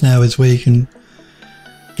rewards now is where you can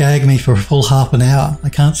gag me for a full half an hour. I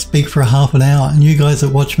can't speak for a half an hour. And you guys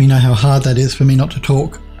that watch me know how hard that is for me not to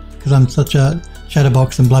talk because I'm such a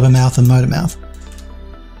chatterbox and blabbermouth and motormouth.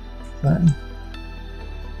 So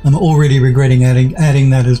I'm already regretting adding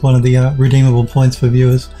that as one of the redeemable points for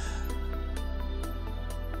viewers.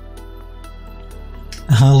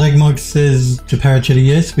 Legmog says to Parachetta,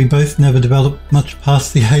 yes, we both never developed much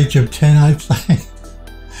past the age of 10, I'd say.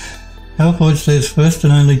 Hellforge says, first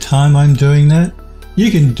and only time I'm doing that.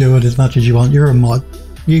 You can do it as much as you want. You're a mod.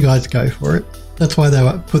 You guys go for it. That's why they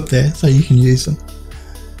were put there, so you can use them.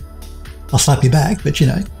 I'll slap you back, but you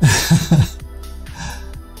know.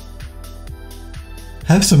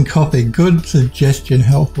 Have some coffee. Good suggestion,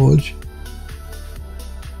 Hellforge.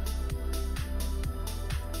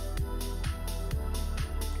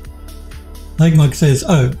 Legmug says,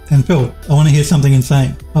 oh, and Phil, I want to hear something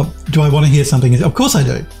insane. Oh, do I want to hear something? Of course I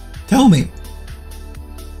do. Tell me.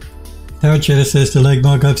 Parachetta says to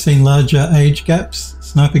Legmug, I've seen larger age gaps.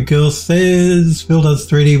 Sniper Girl says, Phil does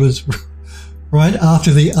 3D was right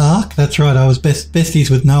after the Ark. That's right, I was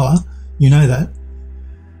besties with Noah. You know that.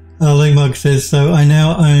 Legmug says, so I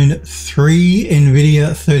now own 3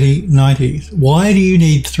 NVIDIA 3090s. Why do you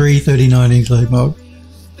need 3 3090s, Legmug?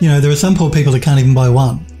 You know, there are some poor people that can't even buy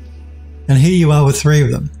one. And here you are with 3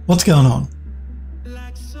 of them. What's going on?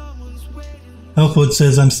 Elfwood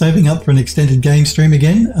says, I'm saving up for an extended game stream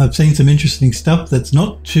again. I've seen some interesting stuff that's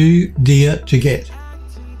not too dear to get.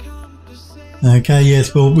 Okay,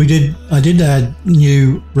 yes, well, I did add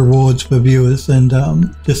new rewards for viewers, and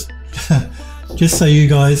just so you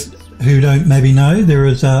guys who don't maybe know, there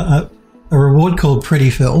is a reward called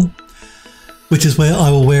Pretty Phil, which is where I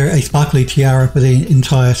will wear a sparkly tiara for the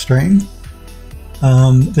entire stream.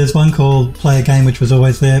 There's one called Play a Game, which was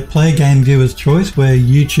always there. Play a Game Viewer's Choice, where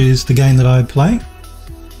you choose the game that I play.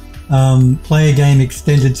 Play a Game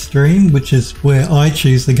Extended Stream, which is where I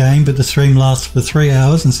choose the game, but the stream lasts for 3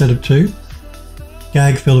 hours instead of 2.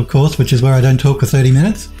 Gag Fill, of course, which is where I don't talk for 30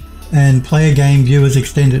 minutes. And Play a Game Viewers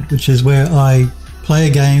Extended, which is where I play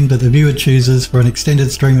a game that the viewer chooses for an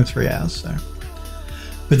extended stream of 3 hours. So,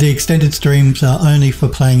 but the extended streams are only for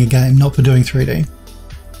playing a game, not for doing 3D.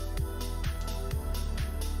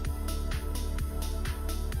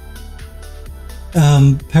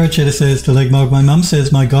 Parachetta says to Legmog, my mum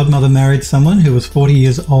says my godmother married someone who was 40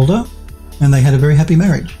 years older and they had a very happy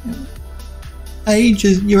marriage. Age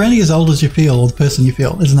is, you're only as old as you feel, or the person you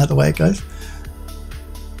feel. Isn't that the way it goes?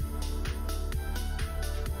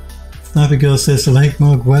 Sniper Girl says to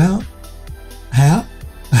Legmog, wow. How?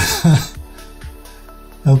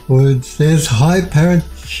 Upward says, hi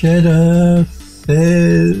Parachetta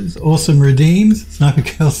says, awesome redeems. Sniper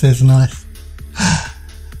Girl says, nice.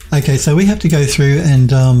 Okay, so we have to go through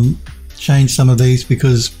and change some of these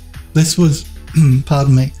because this was,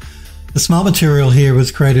 pardon me, the smart material here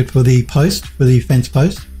was created for the post, for the fence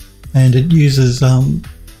post, and it uses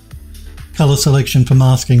color selection for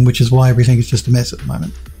masking, which is why everything is just a mess at the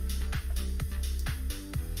moment.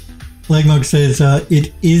 Legmog says,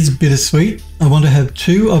 it is bittersweet. I want to have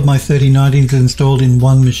 2 of my 3090s installed in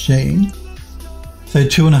one machine. So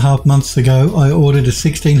 2.5 months ago, I ordered a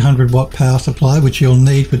 1600 watt power supply, which you'll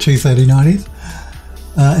need for 2 3090s,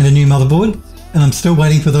 and a new motherboard. And I'm still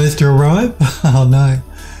waiting for those to arrive. Oh no.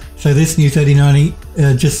 So this new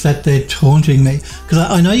 3090 just sat there taunting me. Because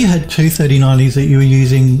I know you had 2 3090s that you were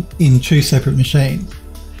using in 2 separate machines.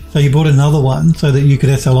 So you bought another one so that you could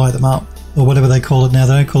SLI them up, or whatever they call it now.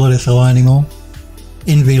 They don't call it SLI anymore.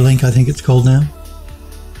 NVLink, I think it's called now.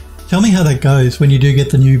 Tell me how that goes when you do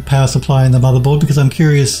get the new power supply and the motherboard, because I'm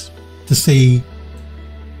curious to see,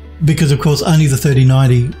 because of course only the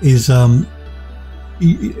 3090 is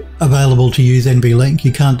available to use NVLink.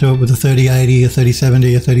 You can't do it with a 3080, a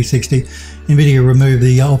 3070, a 3060. NVIDIA removed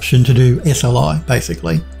the option to do SLI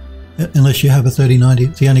basically, unless you have a 3090.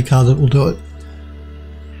 It's the only card that will do it.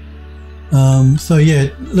 So yeah,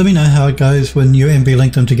 let me know how it goes when you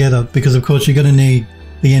NVLink them together, because of course you're going to need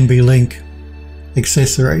the NVLink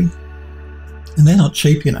accessory. And they're not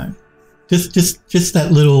cheap, you know. Just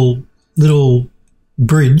that little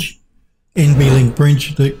bridge, NV-Link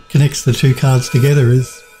bridge that connects the two cards together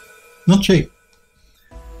is not cheap.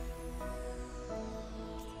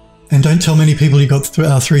 And don't tell many people you got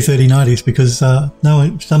 33090s because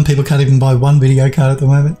some people can't even buy one video card at the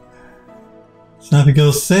moment. Sniper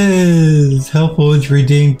Girl says Hellforge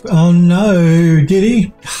redeemed. Oh no, did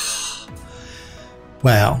he?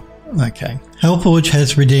 Wow. Okay. Hellforge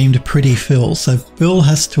has redeemed Pretty Phil, so Phil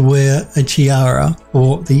has to wear a tiara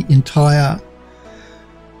for the entire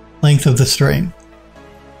length of the stream.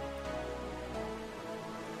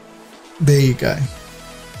 There you go.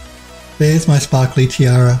 There's my sparkly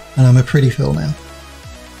tiara, and I'm a Pretty Phil now.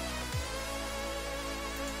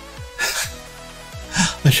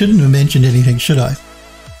 I shouldn't have mentioned anything, should I?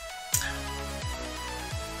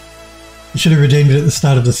 I should have redeemed it at the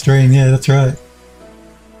start of the stream. Yeah, that's right.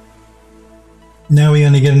 Now we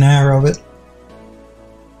only get an hour of it.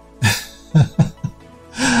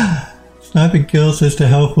 Sniper Girl says to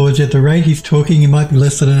Hellforge, at the rate he's talking, he might be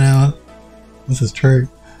less than an hour. This is true.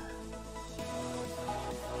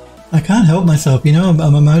 I can't help myself, you know,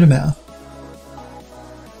 I'm a motor mouth.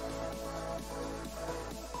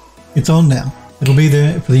 It's on now. It'll be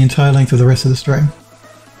there for the entire length of the rest of the stream.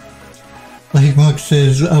 Like Mark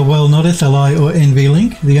says, well, not SLI or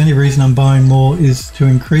NV-Link. The only reason I'm buying more is to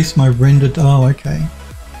increase my rendered... Oh, okay.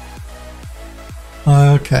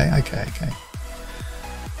 Okay.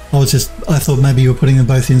 I thought maybe you were putting them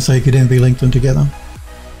both in so you could NV-Link them together.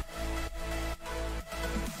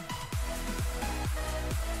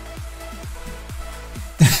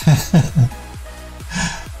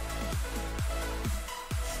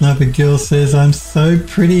 Sniper Girl says, I'm so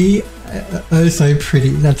pretty. Oh, so pretty.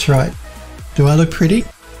 That's right. Do I look pretty?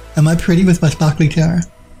 Am I pretty with my sparkly tiara?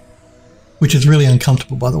 Which is really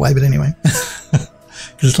uncomfortable, by the way, but anyway. Because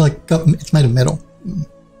it's like, it's made of metal.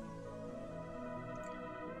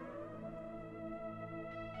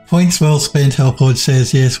 Points well spent, Hellforge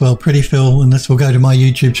says. Yes, well, Pretty Phil, and this will go to my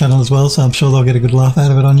YouTube channel as well, so I'm sure they'll get a good laugh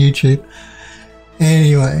out of it on YouTube.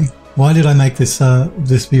 Anyway, why did I make this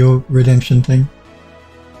this viewer redemption thing?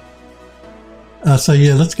 So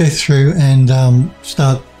yeah, let's go through and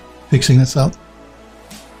start fixing this up.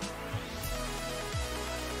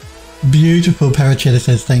 Beautiful. Parachetta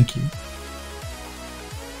says thank you.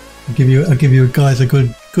 I'll give you guys a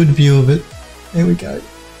good view of it. There we go.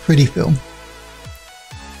 Pretty Phil.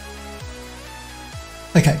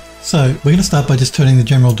 Okay, so we're going to start by just turning the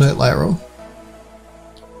general dirt layer off.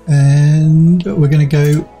 And we're going to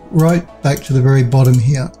go right back to the very bottom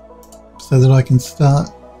here so that I can start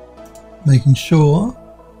making sure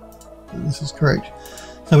that this is correct.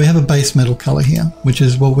 So we have a base metal color here, which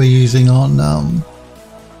is what we're using on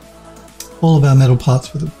all of our metal parts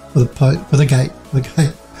for the gate.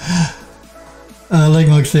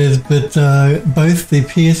 Legmog says, but both the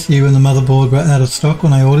PSU and the motherboard were out of stock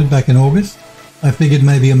when I ordered back in August. I figured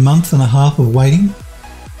maybe a month and a half of waiting,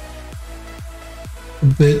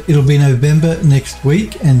 but it'll be November next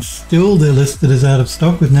week and still they're listed as out of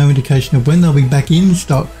stock with no indication of when they'll be back in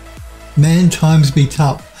stock. Man, times be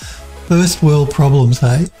tough. First world problems,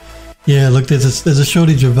 hey? Yeah, look, there's a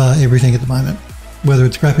shortage of everything at the moment, whether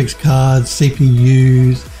it's graphics cards,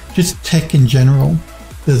 CPUs, just tech in general.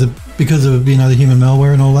 Because of, you know, the human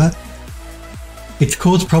malware and all that. It's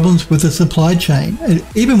caused problems with the supply chain,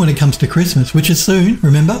 even when it comes to Christmas, which is soon.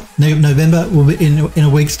 Remember, November will be in a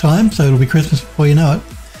week's time, so it'll be Christmas before you know it.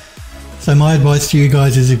 So my advice to you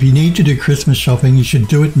guys is, if you need to do Christmas shopping, you should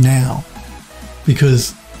do it now,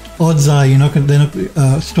 because odds are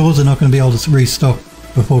stores are not going to be able to restock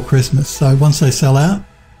before Christmas. So once they sell out,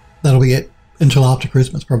 that'll be it until after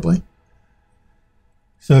Christmas probably.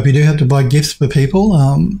 So if you do have to buy gifts for people,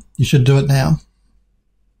 you should do it now.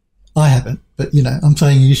 I haven't, but you know, I'm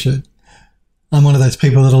saying you should. I'm one of those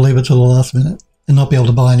people that'll leave it till the last minute and not be able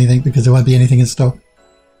to buy anything because there won't be anything in stock.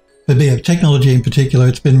 But yeah, technology in particular,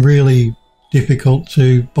 it's been really difficult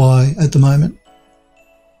to buy at the moment.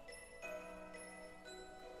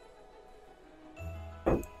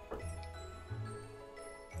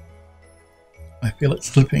 I feel it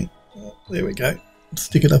slipping. There we go.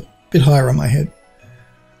 Stick it a bit higher on my head.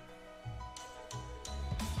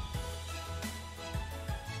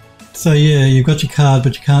 So yeah, you've got your card,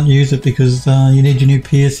 but you can't use it because you need your new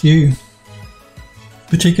PSU.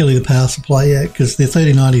 Particularly the power supply, yeah, because the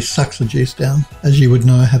 3090 sucks the juice down, as you would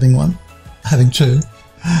know, having two.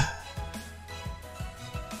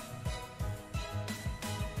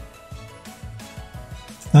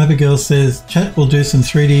 Sniper Girl says, chat will do some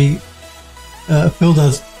 3D. Phil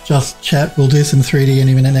does just chat, we'll do some 3D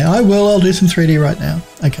any minute now. I'll do some 3D right now.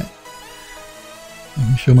 Okay.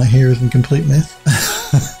 I'm sure my hair is in complete mess.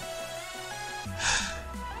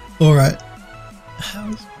 All right.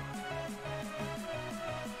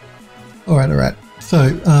 All right.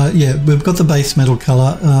 So, yeah, we've got the base metal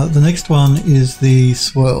color. The next one is the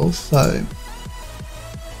swirls. So,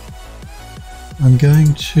 I'm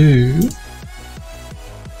going to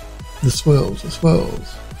the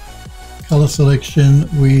swirls. Color selection.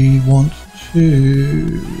 We want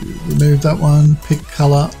to remove that one. Pick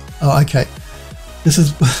color. Oh, okay. This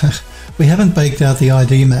is we haven't baked out the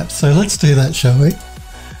ID map, so let's do that, shall we?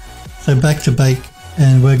 So back to bake,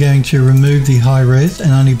 and we're going to remove the high res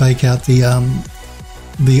and only bake out the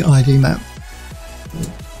ID map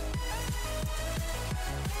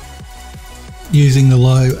using the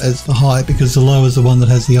low as the high, because the low is the one that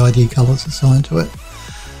has the ID colors assigned to it.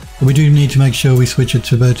 But we do need to make sure we switch it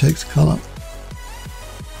to vertex color,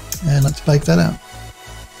 and let's bake that out.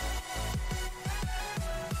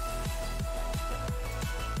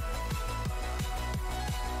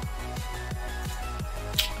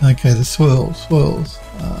 Okay, the swirls.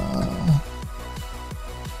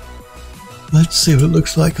 Let's see what it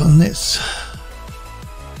looks like on this.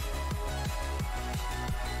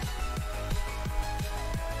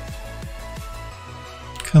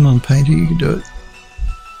 Come on, Painter, you can do it.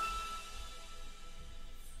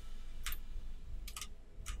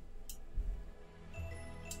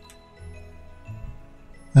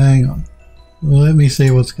 Hang on. Let me see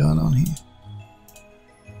what's going on here.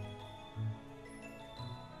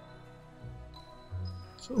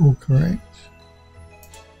 It's all correct.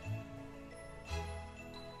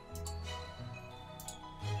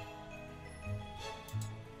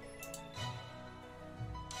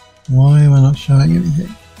 Why am I not showing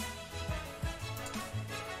anything?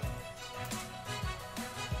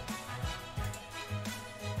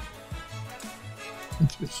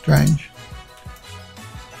 It's a bit strange.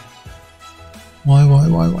 Why?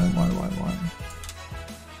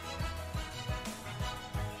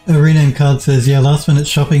 A rename card says, yeah, last minute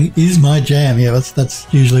shopping is my jam. Yeah,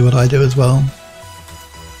 that's usually what I do as well.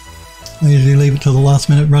 I usually leave it till the last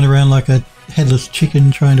minute, run around like a headless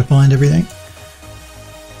chicken trying to find everything.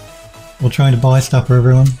 Or trying to buy stuff for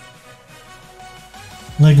everyone.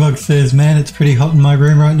 Legmog says, man, it's pretty hot in my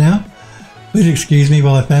room right now. Please excuse me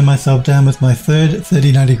while I fan myself down with my third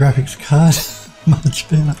 3090 graphics card. Much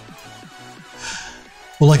better.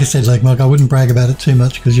 Well, like I said, Legmog, I wouldn't brag about it too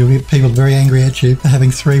much because you'll get people very angry at you for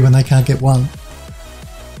having 3 when they can't get 1.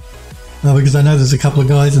 Because I know there's a couple of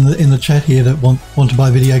guys in the chat here that want to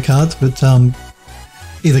buy video cards, but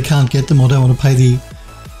either can't get them or don't want to pay the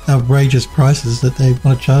outrageous prices that they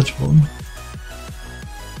want to charge for them.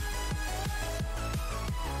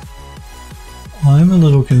 I'm a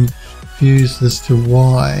little confused as to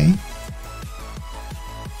why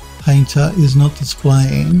Painter is not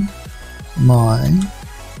displaying my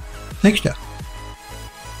texture.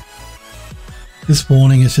 This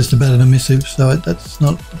warning is just about an emissive, so that's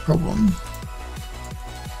not a problem.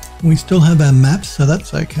 We still have our maps, so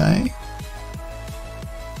that's okay.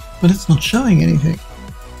 But it's not showing anything.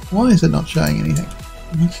 Why is it not showing anything?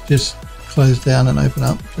 Let's just close down and open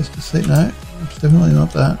up just to see. No, it's definitely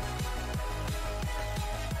not that.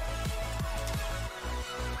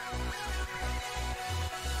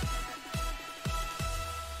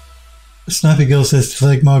 Sniper Girl says to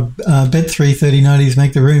Legmog, bet 3 3090s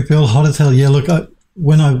make the room feel hot as hell. Yeah, look,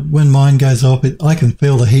 when mine goes off, I can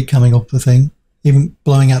feel the heat coming off the thing, even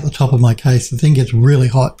blowing out the top of my case. The thing gets really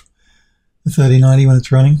hot, the 3090 when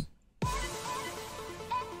it's running.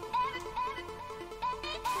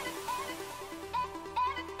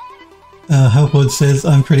 Helpwood says,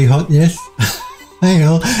 I'm pretty hot, yes. Hey,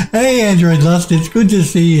 all. Hey, Android Lust, it's good to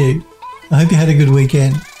see you. I hope you had a good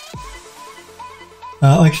weekend.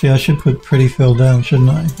 Actually, I should put Pretty Phil down, shouldn't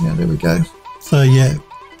I? Yeah, there we go. So, yeah,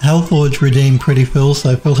 Hellforge redeemed Pretty Phil,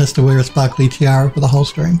 so Phil has to wear a sparkly tiara for the whole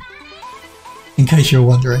stream. In case you're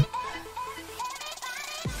wondering.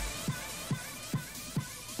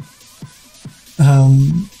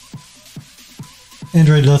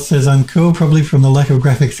 Android Lost says, I'm cool, probably from the lack of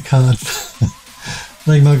graphics cards.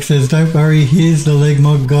 Legmog says, don't worry, here's the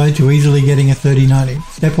Legmog guide to easily getting a 3090.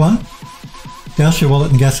 Step 1, douse your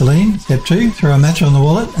wallet in gasoline. Step 2, throw a match on the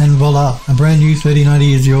wallet, and voila, a brand new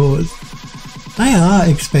 3090 is yours. They are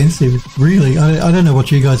expensive, really. I don't know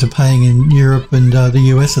what you guys are paying in Europe and the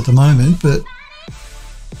US at the moment, but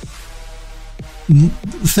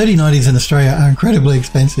 3090s in Australia are incredibly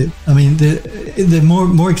expensive. I mean, they're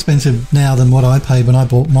more expensive now than what I paid when I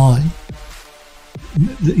bought mine.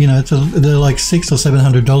 You know, they're like $600 or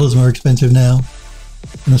 $700 more expensive now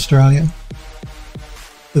in Australia.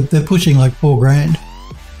 They're pushing like $4,000.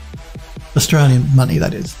 Australian money,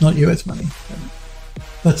 that is, not US money.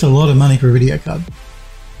 That's a lot of money for a video card.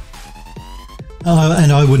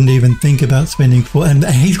 And I wouldn't even think about spending 4, and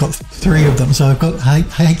he's got 3 of them, so I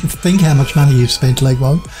hate to think how much money you've spent,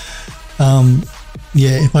 Legmog.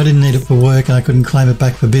 Yeah, if I didn't need it for work and I couldn't claim it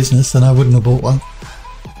back for business, then I wouldn't have bought one.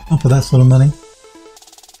 Not for that sort of money.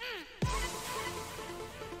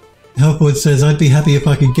 Helpwood says, I'd be happy if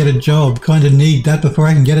I could get a job. Kind of need that before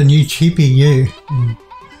I can get a new GPU.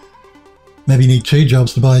 Maybe you need 2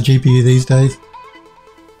 jobs to buy a GPU these days.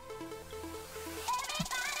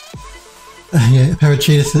 Yeah,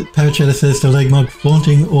 Paracheta says to Legmog,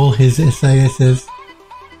 flaunting all his SASs.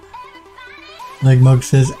 Legmog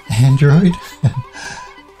says, Android.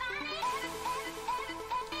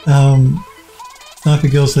 Sniper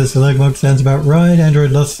Girl says to Legmog, sounds about right.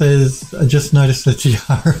 Android Lost says, I just noticed the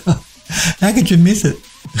tiara. How could you miss it?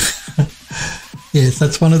 Yes,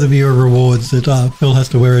 that's one of the viewer rewards that Phil has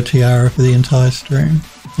to wear a tiara for the entire stream.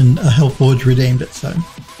 And Hellforge redeemed it, so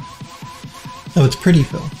it's pretty,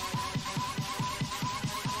 Phil.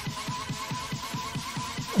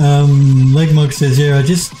 Legmog says, yeah, I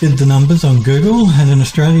just did the numbers on Google, and in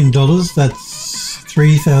Australian dollars, that's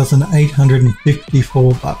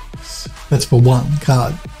 3,854 bucks. That's for one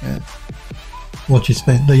card. Yeah. What you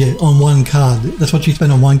spent, yeah, on one card. That's what you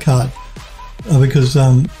spent on one card. Because,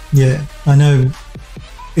 yeah, I know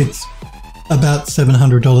it's about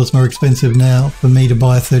 $700 more expensive now for me to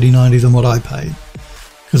buy a 3090 than what I paid,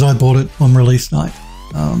 because I bought it on release night.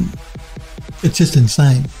 It's just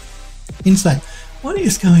insane. Insane. What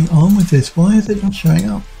is going on with this? Why is it not showing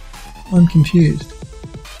up? I'm confused.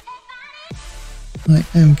 I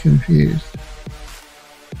am confused.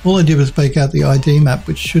 All I did was bake out the ID map,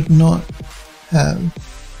 which should not have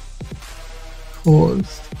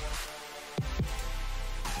paused.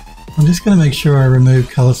 I'm just going to make sure I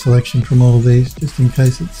remove color selection from all of these, just in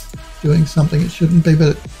case it's doing something it shouldn't be,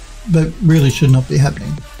 but that really should not be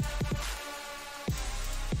happening.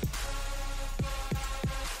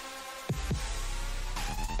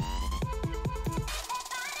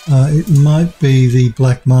 It might be the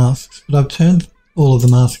black masks, but I've turned all of the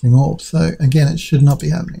masking off, so again, it should not be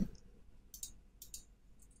happening.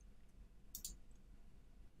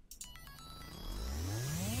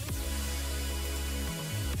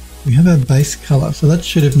 We have our base color, so that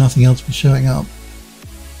should, if nothing else, be showing up.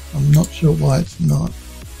 I'm not sure why it's not.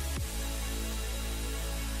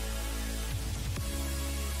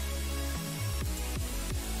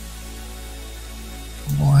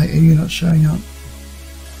 Why are you not showing up?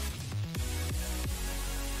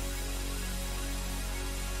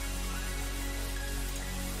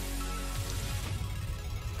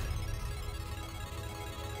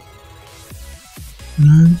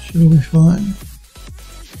 No, it should all be fine.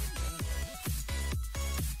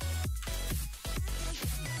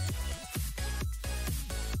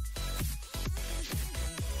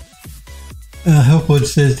 Helpwood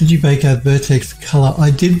says, did you bake out vertex color? I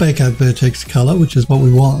did bake out vertex color, which is what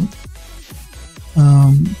we want.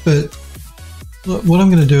 But what I'm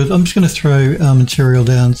going to do is I'm just going to throw material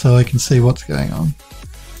down so I can see what's going on.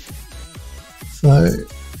 So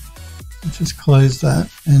let's just close that,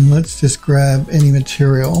 and let's just grab any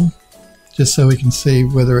material just so we can see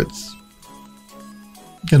whether it's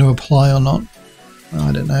going to apply or not.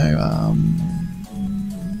 I don't know.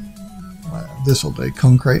 This will do,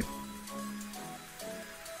 concrete.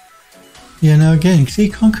 Yeah, now again, see,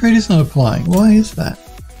 concrete is not applying. Why is that?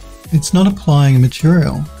 It's not applying a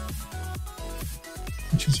material,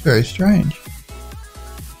 which is very strange.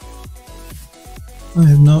 I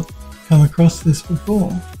have not come across this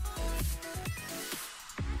before.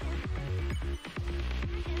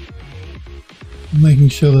 I'm making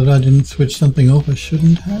sure that I didn't switch something off I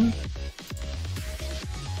shouldn't have.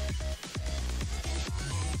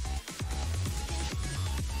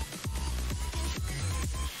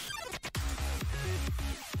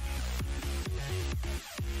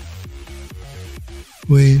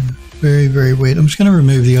 Weird. Very, very weird. I'm just going to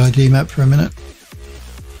remove the ID map for a minute.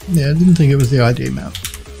 Yeah, I didn't think it was the ID map.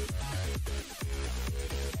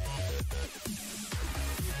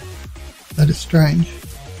 That is strange.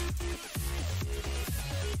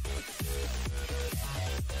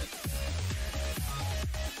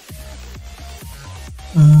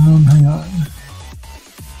 Hang on.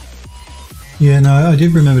 Yeah, no, I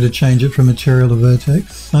did remember to change it from material to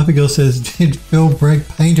vertex. Sniper Girl says, did Phil break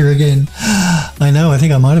Painter again? I know, I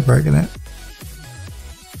think I might have broken it.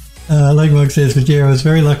 Legmog says, but yeah, I was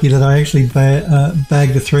very lucky that I actually bagged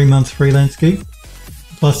a 3-month freelance gig.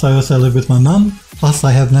 Plus, I also live with my mum. Plus,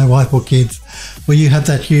 I have no wife or kids. Well, you have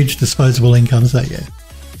that huge disposable income, so yeah.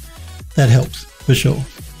 That helps, for sure.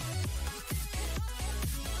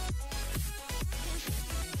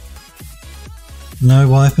 No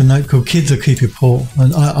wife and no cool kids will keep you poor.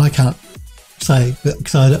 And I can't say,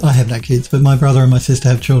 because I have no kids, but my brother and my sister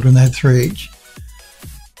have children. They have 3 each.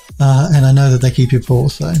 And I know that they keep you poor,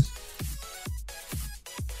 so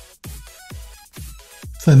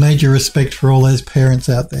major respect for all those parents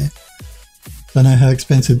out there. I know how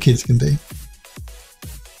expensive kids can be.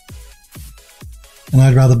 And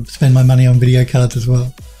I'd rather spend my money on video cards as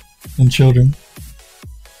well than children.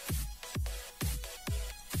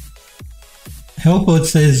 Helpboard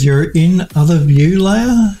says you're in other view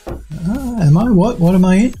layer? Am I? What am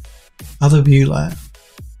I in? Other view layer.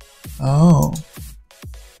 Oh.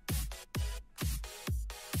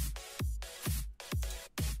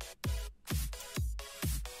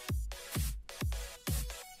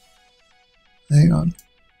 Hang on.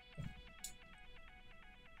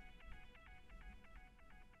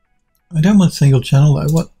 I don't want single channel though.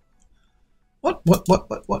 What?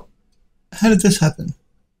 How did this happen?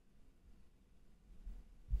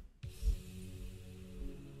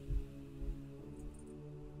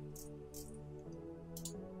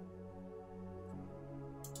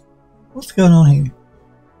 What's going on here?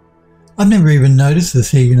 I've never even noticed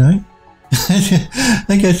this here, you know.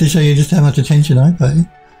 That goes to show you just how much attention I pay.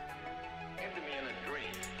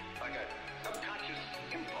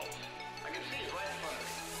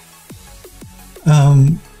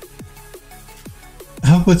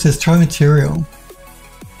 Helpwood says try material.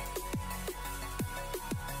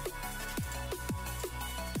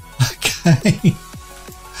 Okay.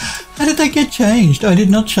 How did that get changed? I did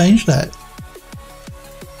not change that.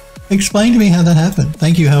 Explain to me how that happened.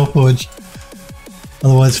 Thank you, Hellforge.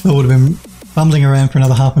 Otherwise, Phil would have been fumbling around for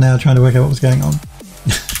another half an hour trying to work out what was going on.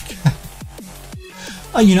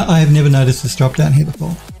 Oh, you know, I have never noticed this drop down here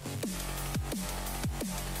before.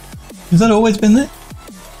 Has that always been there?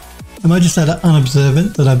 Am I just that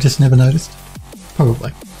unobservant that I've just never noticed?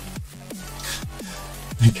 Probably.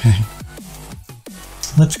 Okay.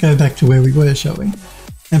 Let's go back to where we were, shall we?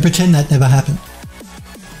 And pretend that never happened.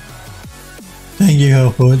 Thank you,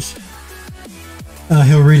 Hellforge.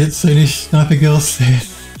 He'll read it soonish. Sniper Girl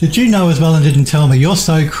says, did you know as well and didn't tell me? You're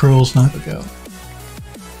so cruel, Sniper Girl.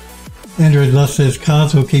 Android Lust says,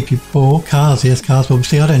 cars will keep you poor. Cars, yes, cars will.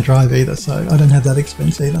 See, I don't drive either, so I don't have that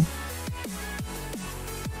expense either.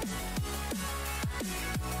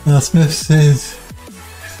 Smith says,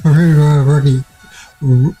 Raggy.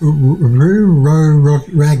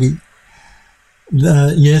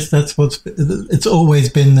 Yes, that's it's always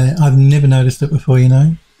been there. I've never noticed it before, you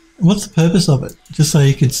know. What's the purpose of it? Just so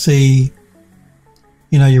you could see,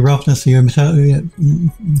 you know, your roughness of an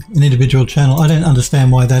individual channel. I don't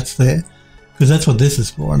understand why that's there, because that's what this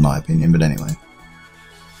is for, in my opinion. But anyway,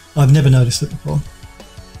 I've never noticed it before.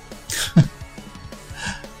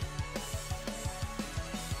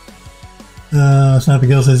 Sniper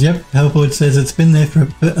Girl says, yep. Hellboard says it's been there for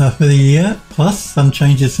the year, plus some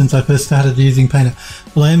changes since I first started using Painter.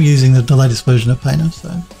 Well, I am using the latest version of Painter,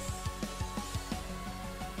 so.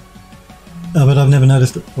 But I've never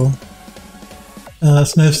noticed it before.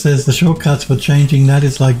 Smurf says the shortcuts for changing that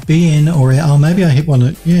is like BN or oh, maybe I hit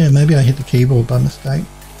one. Yeah, maybe I hit the keyboard by mistake.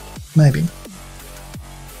 Maybe.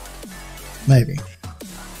 Maybe.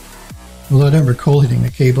 Although I don't recall hitting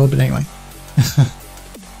the keyboard, but anyway.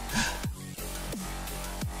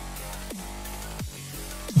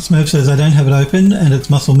 Smurf says I don't have it open and it's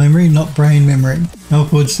muscle memory, not brain memory.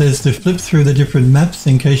 Elfwood says to flip through the different maps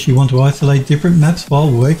in case you want to isolate different maps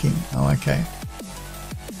while working. Oh, okay.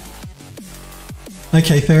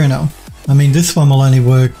 Okay, fair enough. I mean, this one will only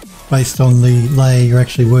work based on the layer you're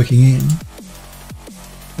actually working in.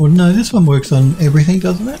 Or no, this one works on everything,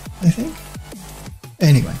 doesn't it? I think.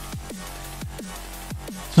 Anyway.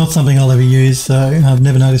 It's not something I'll ever use, so I've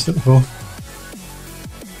never noticed it before.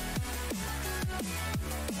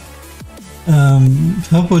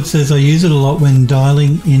 Helpwood says I use it a lot when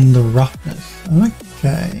dialing in the roughness.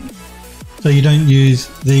 Okay. So you don't use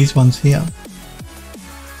these ones here.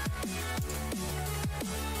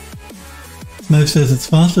 Smurf says it's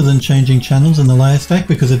faster than changing channels in the layer stack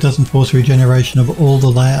because it doesn't force regeneration of all the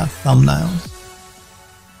layer thumbnails.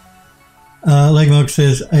 Legmog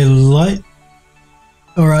says a light.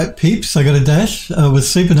 Alright peeps, I got a dash. It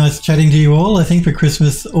was super nice chatting to you all. I think for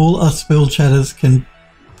Christmas all us Phil chatters can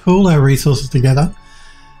pool our resources together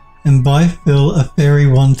and buy Phil a fairy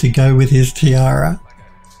wand to go with his tiara.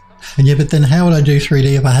 And yeah, but then how would I do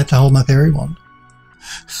 3D if I had to hold my fairy wand?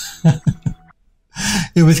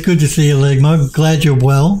 It was good to see you, Legmo. I'm glad you're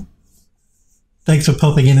well. Thanks for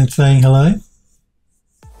popping in and saying hello.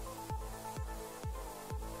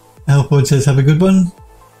 Alford says have a good one.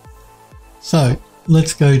 So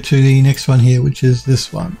let's go to the next one here, which is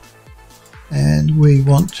this one. And we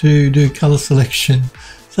want to do color selection.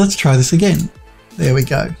 So let's try this again. There we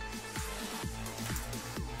go.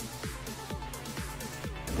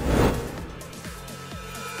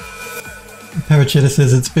 Parachetta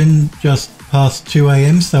says it's been just past 2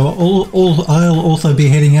 a.m. so I'll also be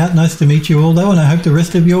heading out. Nice to meet you all though, and I hope the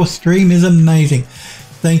rest of your stream is amazing.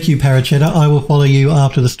 Thank you, Parachetta. I will follow you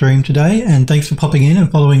after the stream today, and thanks for popping in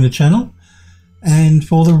and following the channel, and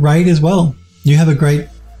for the raid as well. You have a great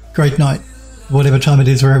night, whatever time it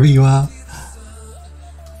is, wherever you are.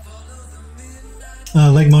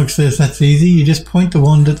 Legmog says that's easy. You just point the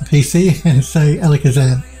wand at the PC and say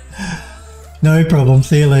Alakazam. No problem.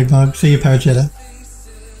 See you, Legmog. See you, Parachetta.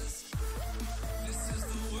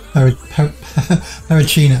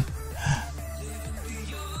 Parachina.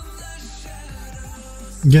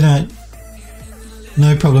 Good night.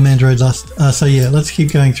 No problem, Android Lust. So yeah, let's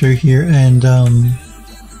keep going through here and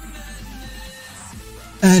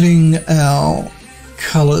adding our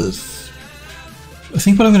colors. I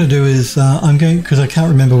think what I'm going to do is because I can't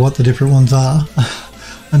remember what the different ones are,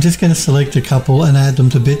 I'm just going to select a couple and add them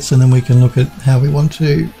to bits, and then we can look at how we want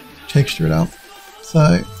to texture it up.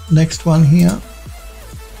 So next one here.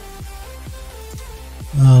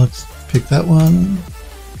 Let's pick that one.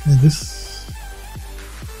 Okay, this.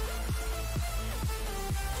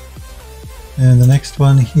 And the next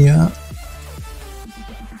one here.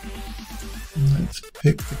 Let's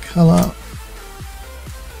pick the color.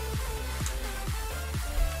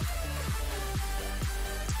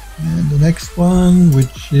 And the next one,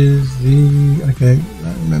 which is the, okay,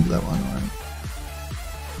 I remember that one, right?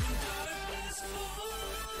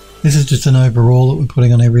 This is just an overall that we're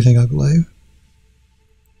putting on everything, I believe.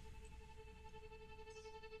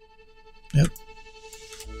 Yep.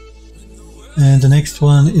 And the next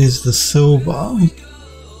one is the silver.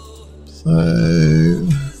 So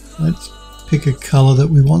let's pick a color that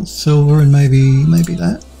we want silver, and maybe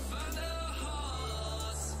that.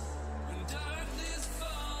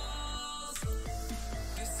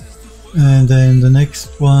 And then the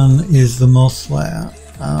next one is the moss layer.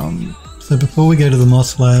 So before we go to the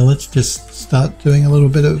moss layer, let's just start doing a little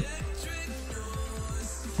bit of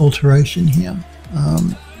alteration here.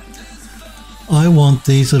 I want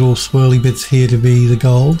these little swirly bits here to be the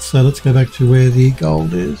gold, so let's go back to where the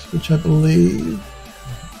gold is, which I believe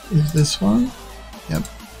is this one. Yep.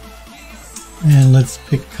 And let's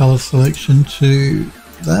pick color selection to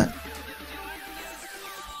that.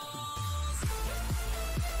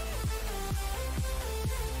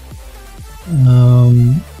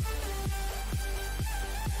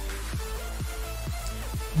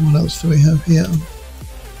 What else do we have here?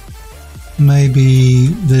 Maybe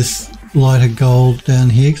this lighter gold down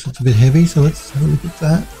here because it's a bit heavy, so let's have a look at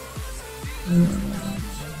that.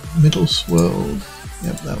 Middle swirls,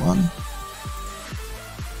 yep, that one.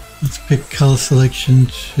 Let's pick color selection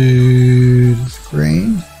to this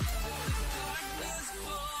green.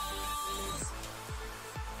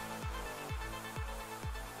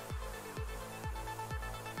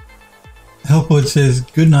 Helpwood says,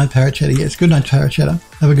 good night, Parachetta. Yes, good night, Parachetta.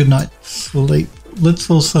 Have a good night. Sleep. Let's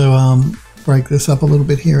also break this up a little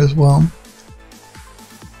bit here as well.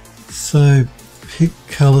 So pick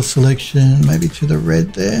color selection maybe to the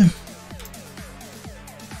red there.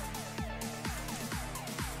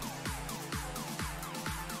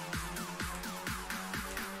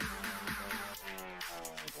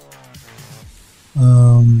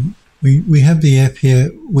 We have the F here,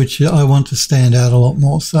 which I want to stand out a lot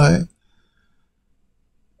more, so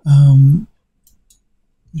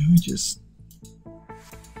let me just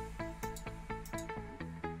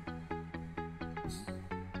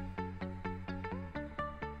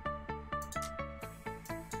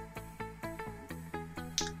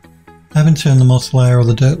I haven't turned the moss layer or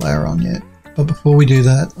the dirt layer on yet, but before we do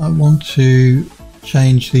that, I want to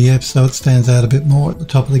change the F so it stands out a bit more at the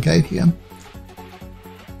top of the gate here.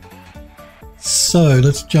 So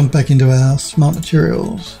let's jump back into our smart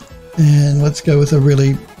materials and let's go with a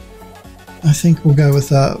really, I think we'll go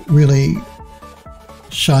with a really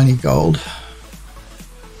shiny gold.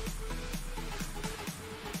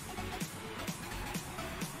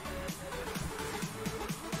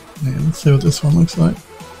 Yeah, let's see what this one looks like.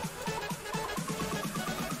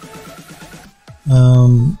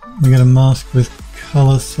 We're going to mask with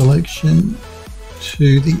color selection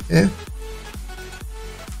to the F.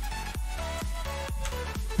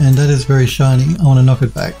 And that is very shiny. I want to knock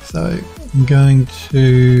it back. So I'm going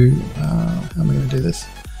to, how am I going to do this?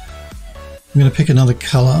 I'm going to pick another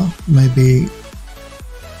color, maybe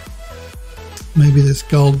this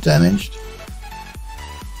gold damaged.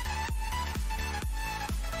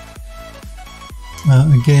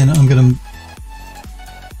 Again, I'm going to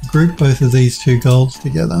group both of these two golds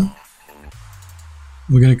together.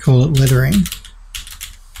 We're going to call it lettering.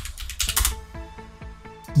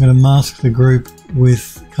 I'm going to mask the group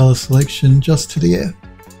with color selection just to the F.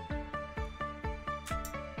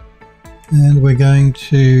 we're going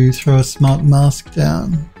to throw a smart mask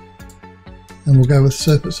down, and we'll go with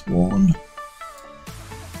surface worn.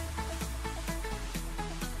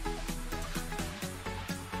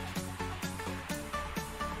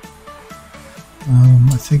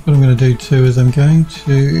 I think what I'm going to do too is I'm going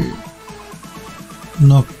to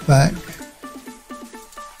knock back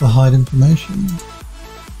the hide information.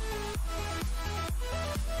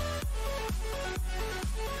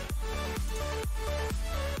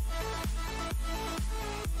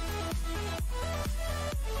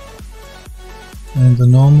 And the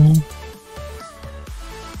normal.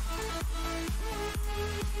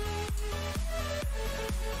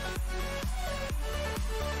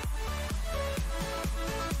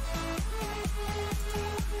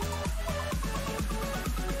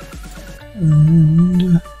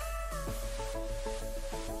 And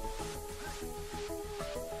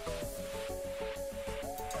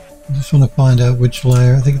I just want to find out which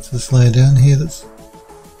layer. I think it's this layer down here that's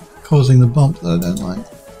causing the bump that I don't like.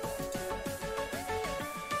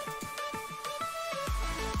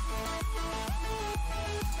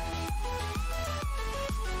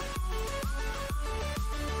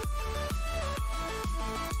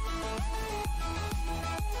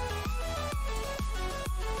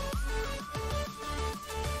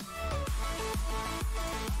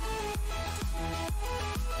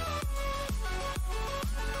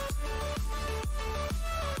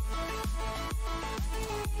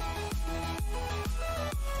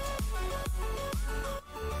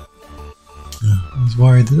 I was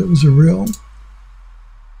worried that it was a real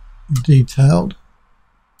detailed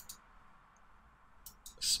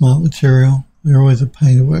smart material. They're always a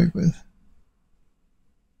pain to work with.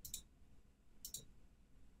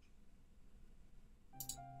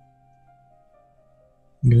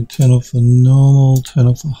 I'm going to turn off the normal, turn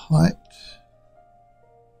off the height.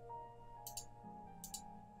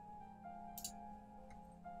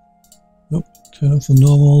 Nope, turn off the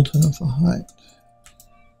normal, turn off the height.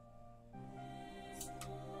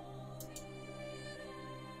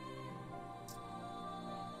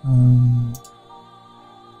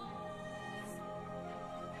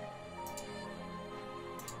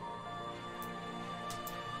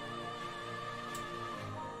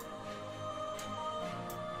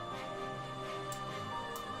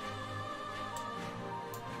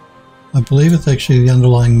 I believe it's actually the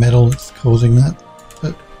underlying metal that's causing that,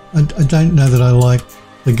 but I don't know that I like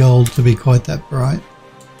the gold to be quite that bright.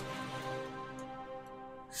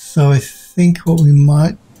 So I think what we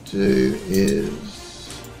might do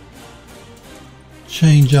is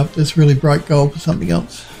change up this really bright gold for something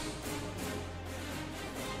else.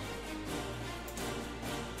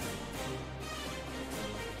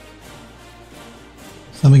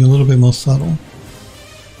 Something a little bit more subtle.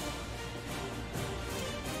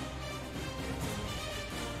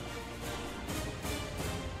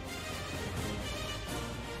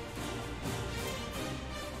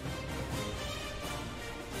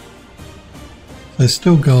 So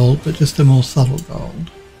still gold, but just a more subtle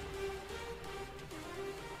gold.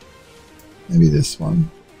 Maybe this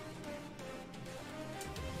one.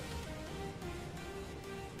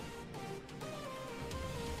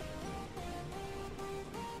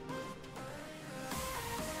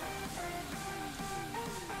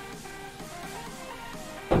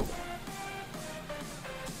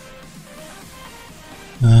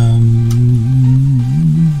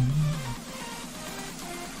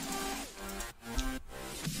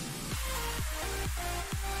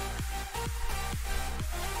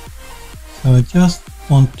 So I just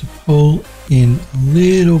want to pull in a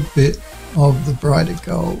little bit of the brighter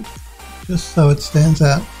gold, just so it stands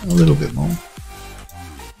out a little bit more.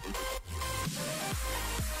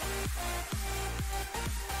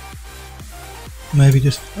 Maybe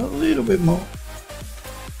just a little bit more.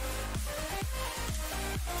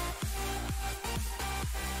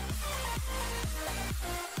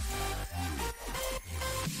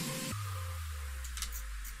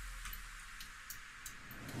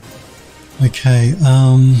 Okay,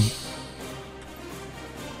 I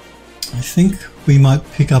think we might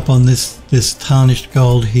pick up on this tarnished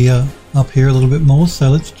gold here, up here a little bit more. So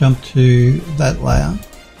let's jump to that layer.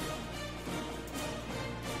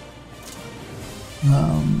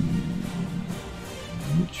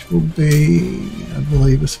 Which will be, I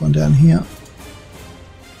believe, this one down here.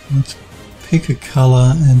 Let's pick a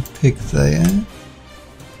color and pick there.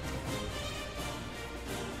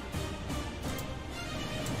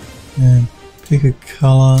 And pick a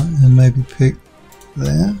color and maybe pick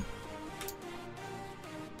there.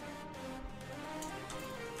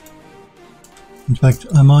 In fact,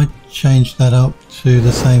 I might change that up to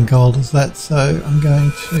the same gold as that, so I'm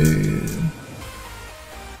going to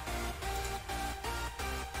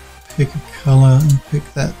pick a colour and pick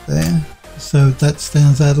that there. So that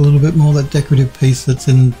stands out a little bit more, that decorative piece that's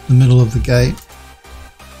in the middle of the gate.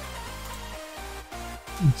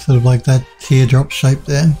 It's sort of like that teardrop shape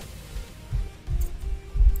there.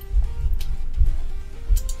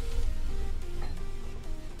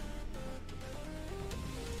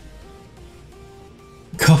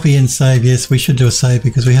 Copy and save. Yes, we should do a save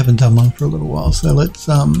because we haven't done one for a little while. So let's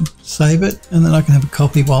save it, and then I can have a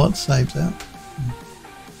copy while it saves out.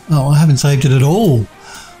 Oh, I haven't saved it at all.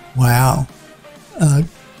 Wow.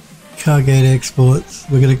 Car gate exports.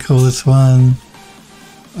 We're going to call this one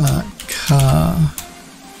car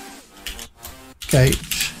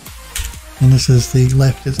gate, and this is the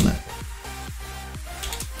left, isn't it?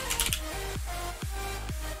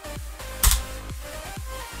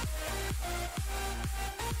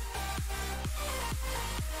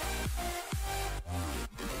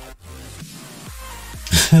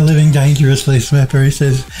 Living dangerously, Smapper, he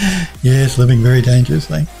says. Yes, living very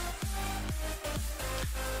dangerously.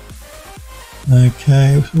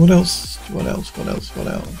 Okay, what else?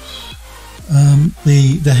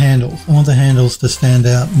 The handles. I want the handles to stand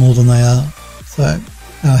out more than they are. So,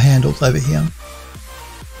 our handles over here.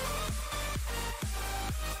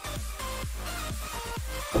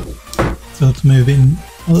 So let's move in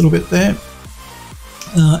a little bit there.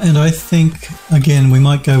 And I think, again, we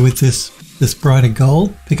might go with this brighter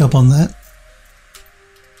gold, pick up on that.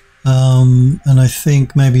 And I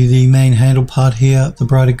think maybe the main handle part here, the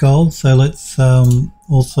brighter gold. So let's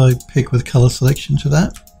also pick with color selection to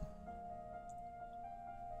that.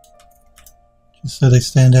 Just so they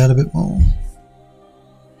stand out a bit more.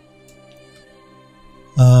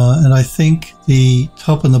 And I think the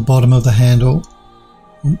top and the bottom of the handle,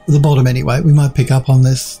 the bottom anyway, we might pick up on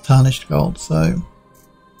this tarnished gold. So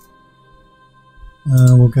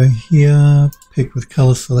we'll go here, pick with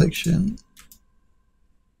color selection.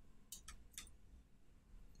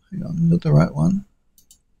 Hang on, is that the right one?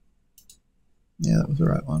 Yeah, that was the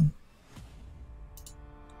right one.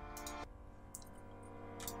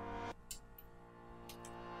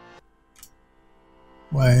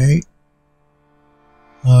 Wait.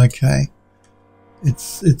 Okay.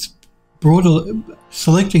 It's brought a,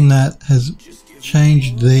 selecting that has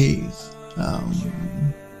changed these.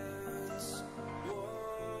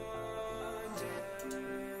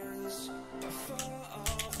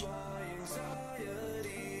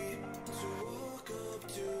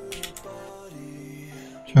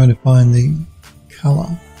 Trying to find the color.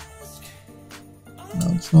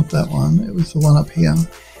 No, it's not that one. It was the one up here.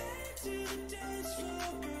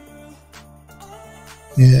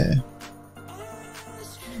 Yeah.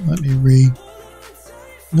 Let me read.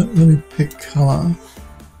 Let me pick color.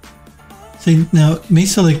 See, now me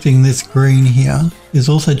selecting this green here is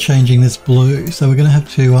also changing this blue. So we're going to have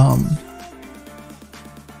to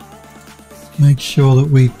make sure that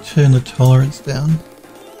we turn the tolerance down.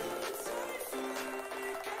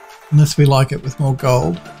 Unless we like it with more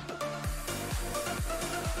gold.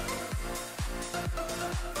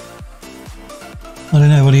 I don't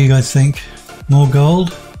know, what do you guys think? More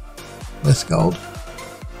gold? Less gold?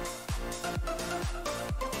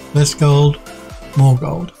 Less gold? More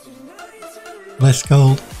gold? Less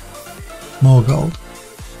gold? More gold?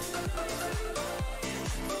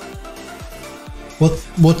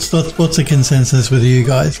 What's the consensus with you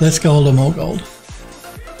guys? Less gold or more gold?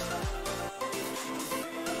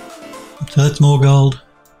 So that's more gold,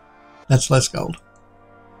 that's less gold.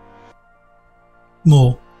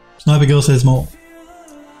 More. Sniper Girl says more.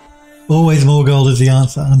 Always more gold is the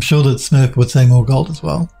answer. I'm sure that Smurf would say more gold as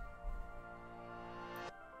well.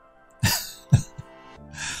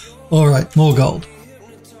 Alright, more gold.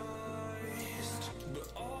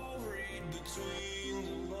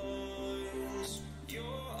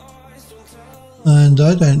 And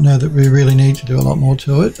I don't know that we really need to do a lot more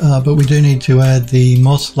to it, but we do need to add the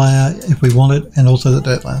moss layer if we want it, and also the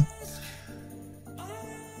dirt layer.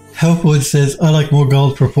 Healthwood says, I like more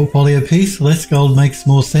gold for a portfolio piece. Less gold makes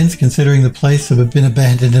more sense considering the place have been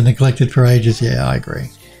abandoned and neglected for ages. Yeah, I agree.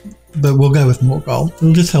 But we'll go with more gold.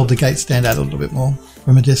 It'll just help the gate stand out a little bit more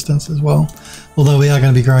from a distance as well. Although we are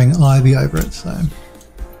going to be growing ivy over it, so...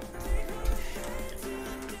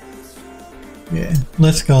 yeah,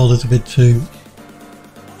 less gold is a bit too...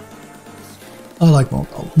 I like more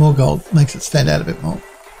gold. More gold makes it stand out a bit more.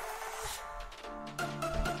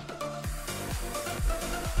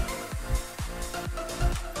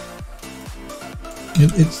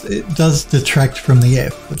 It does detract from the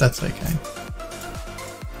F, but that's okay.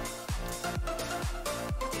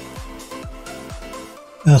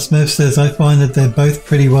 Smurf says, I find that they're both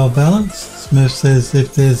pretty well balanced. Smurf says,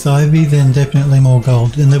 if there's ivy, then definitely more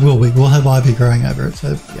gold. And there will be. We'll have ivy growing over it,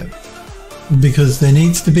 so yeah. because there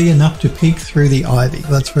needs to be enough to peek through the ivy.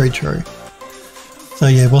 That's very true. So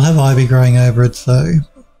yeah, we'll have ivy growing over it, so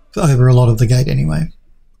over a lot of the gate anyway.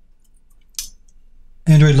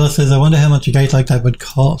 Android Lost says, I wonder how much a gate like that would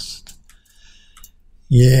cost.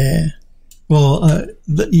 Yeah. Well,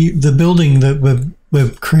 the building that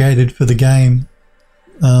we've created for the game,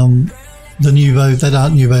 the Nouveau, that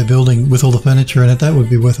Art Nouveau building with all the furniture in it, that would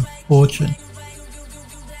be worth a fortune.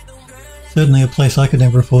 Certainly a place I could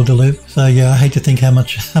never afford to live. So yeah, I hate to think how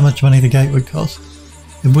much money the gate would cost.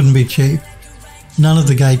 It wouldn't be cheap. None of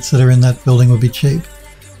the gates that are in that building would be cheap.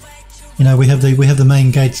 You know, we have the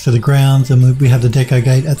main gates to the grounds, and we have the deco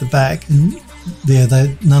gate at the back, and yeah,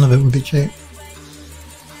 none of it would be cheap.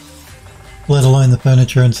 Let alone the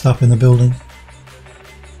furniture and stuff in the building.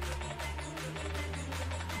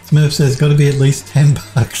 Smurf says, got to be at least $10.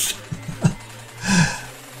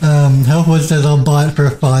 Healthwood says, I'll buy it for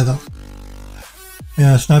a $5.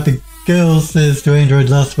 Yeah, Sniping Girl says, to Android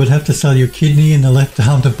Lust, would have to sell your kidney and the left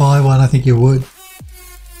arm to buy one. I think you would.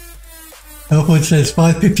 Healthwood says,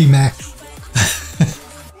 $5.50 max.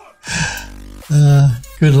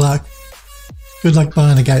 Good luck. Good luck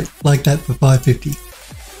buying a gate like that for $5.50.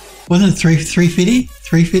 Wasn't it $3.50?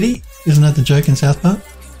 $3.50? Isn't that the joke in South Park?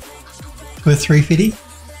 Worth $3.50?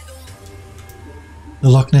 The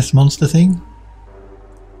Loch Ness Monster thing?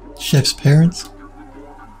 Chef's parents?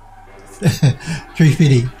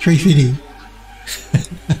 $3.50.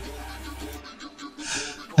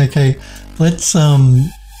 Okay, let's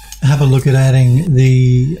have a look at adding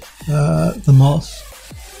the moss.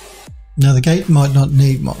 Now the gate might not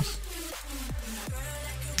need moss,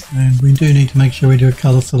 and we do need to make sure we do a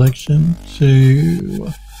color selection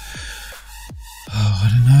to. Oh, I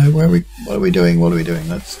don't know. What are we doing?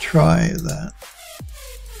 Let's try that.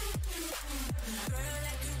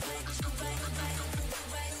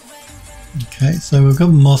 Okay, so we've got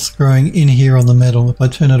moss growing in here on the metal. If I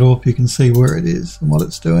turn it off, you can see where it is and what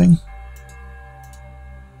it's doing.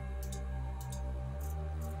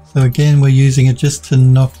 So again, we're using it just to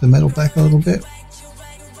knock the metal back a little bit.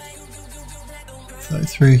 So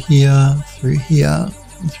through here, through here,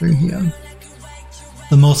 and through here.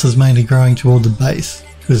 The moss is mainly growing toward the base,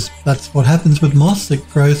 because that's what happens with moss. It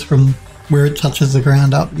grows from where it touches the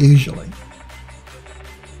ground up, usually.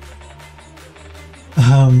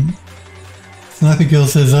 Sniper Girl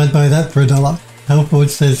says, I'd buy that for $1. Hellford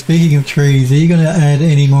says, speaking of trees, are you going to add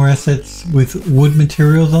any more assets with wood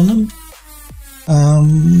materials on them?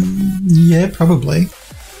 Yeah, probably.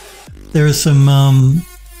 There are some,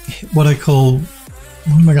 what am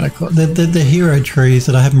I going to call it? The hero trees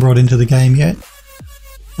that I haven't brought into the game yet,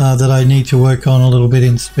 that I need to work on a little bit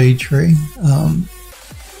in Speed Tree. And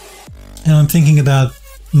I'm thinking about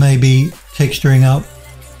maybe texturing up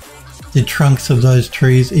the trunks of those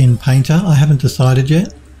trees in Painter. I haven't decided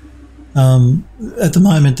yet. At the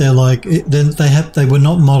moment, they're like, they were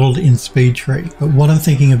not modeled in Speed Tree, but what I'm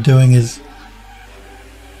thinking of doing is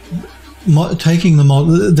taking the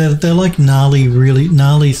model. They're like really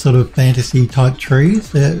gnarly sort of fantasy type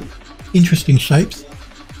trees. They're interesting shapes,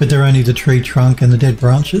 but they're only the tree trunk and the dead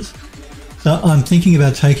branches. So I'm thinking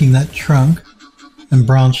about taking that trunk and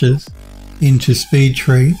branches into Speed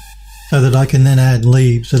Tree, so that I can then add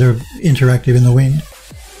leaves that are interactive in the wind.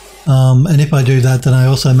 And if I do that, then I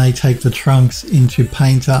also may take the trunks into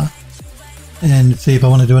Painter and see if I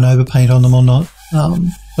want to do an overpaint on them or not.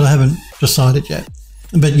 But I haven't decided yet.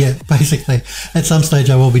 But yeah, basically, at some stage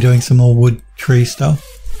I will be doing some more wood tree stuff,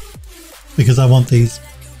 because I want these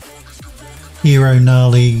hero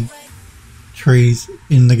gnarly trees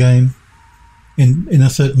in the game, in a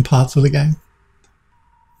certain parts of the game.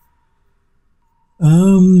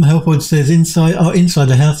 Helpwood says inside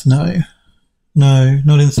the house. No,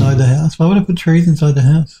 not inside the house. Why would I put trees inside the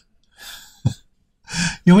house?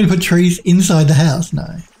 You want me to put trees inside the house? No.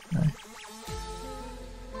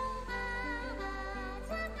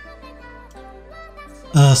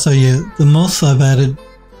 So yeah, the moss I've added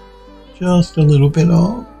just a little bit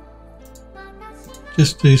of,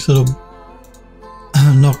 just to sort of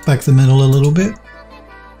knock back the metal a little bit.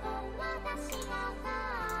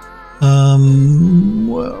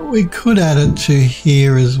 Well, we could add it to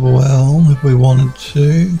here as well if we wanted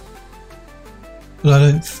to, but I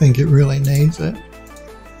don't think it really needs it.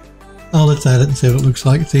 Oh, let's add it and see what it looks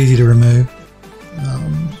like. It's easy to remove.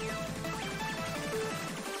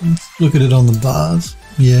 Let's look at it on the bars.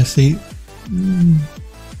 Yeah, see.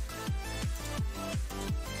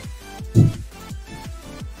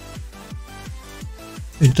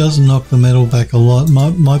 It does knock the metal back a lot.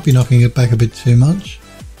 Might be knocking it back a bit too much.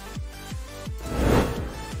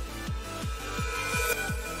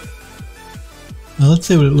 Now let's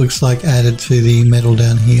see what it looks like added to the metal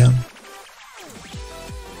down here.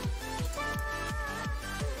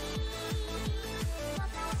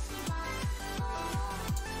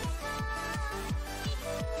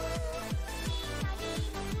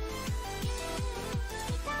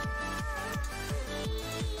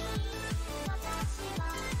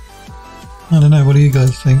 I don't know, what do you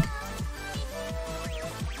guys think?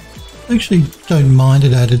 I actually don't mind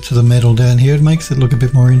it added to the metal down here. It makes it look a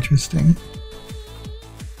bit more interesting.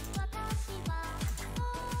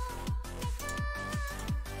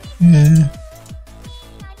 Yeah.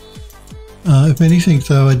 If anything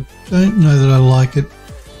though, I don't know that I like it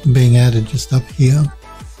being added just up here.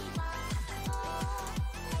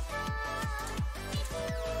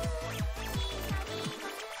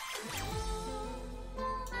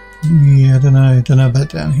 Yeah, I don't know about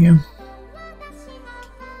down here.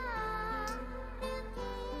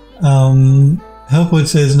 Helpwood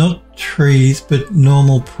says not trees but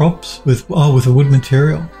normal props with a wood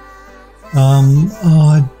material.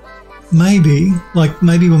 Maybe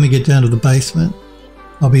when we get down to the basement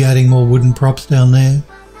I'll be adding more wooden props down there.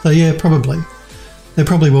 So yeah, probably. There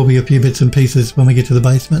probably will be a few bits and pieces when we get to the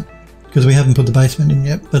basement, because we haven't put the basement in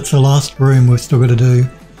yet. That's the last room we've still got to do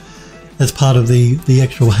as part of the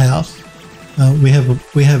actual house. We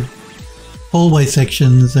have hallway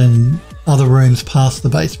sections and other rooms past the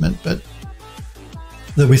basement, but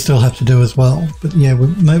that we still have to do as well. But yeah,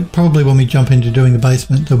 probably when we jump into doing the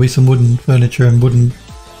basement, there'll be some wooden furniture and wooden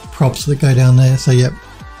props that go down there. So yep.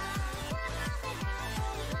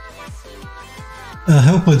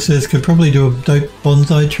 Helpwood says could probably do a dope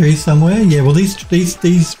bonsai tree somewhere. Yeah, well these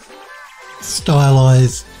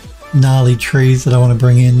stylized gnarly trees that I want to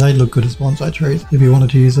bring in, they look good as bonsai trees if you wanted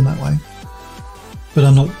to use them that way. But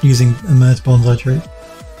I'm not using immersed bonsai trees.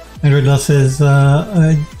 And Red Dust says,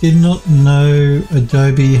 I did not know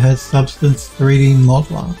Adobe has Substance 3D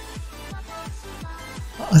Modeler.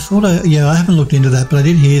 I haven't looked into that, but I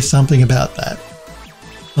did hear something about that.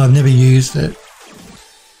 I've never used it.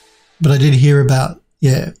 But I did hear about,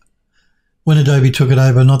 when Adobe took it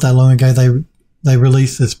over not that long ago, they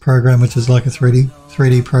released this program, which is like a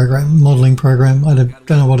 3D program, modeling program. I don't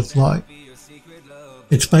know what it's like.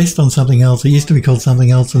 It's based on something else. It used to be called something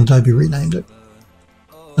else and Adobe renamed it.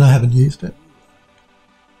 And I haven't used it.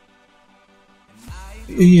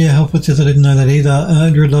 Yeah, Helpwood says I didn't know that either.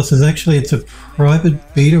 Dridloss says actually it's a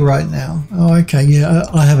private beta right now. Oh, okay, yeah,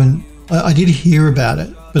 I haven't. I did hear about it,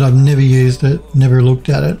 but I've never used it, never looked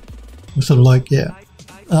at it. I'm sort of like, yeah,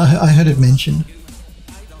 I heard it mentioned.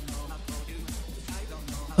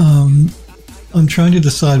 I'm trying to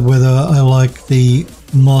decide whether I like the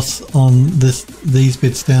moss on these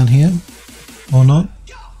bits down here or not.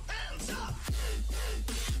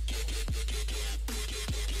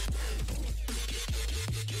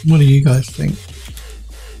 What do you guys think?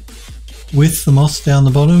 With the moss down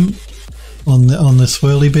the bottom on the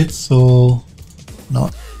swirly bits or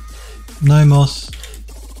not? No moss,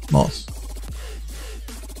 moss.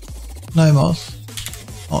 No moss,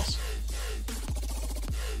 moss.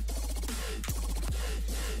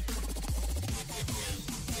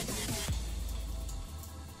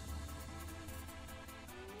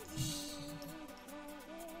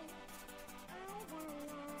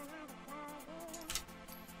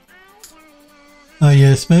 Oh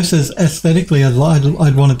yeah, Smurf says aesthetically I'd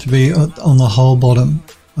want it to be on the whole bottom.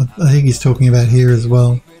 I think he's talking about here as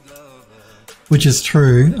well, which is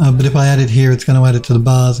true, but if I add it here it's going to add it to the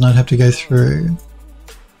bars and I'd have to go through.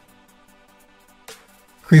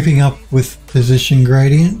 Creeping up with position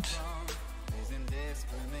gradient.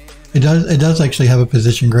 It does actually have a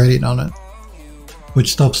position gradient on it,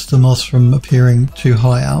 which stops the moss from appearing too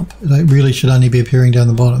high up. It really should only be appearing down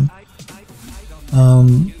the bottom.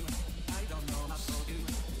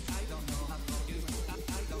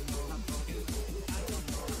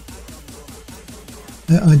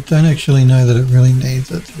 I don't actually know that it really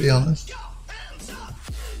needs it, to be honest.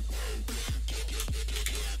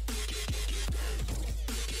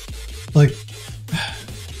 Like,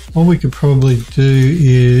 what we could probably do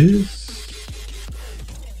is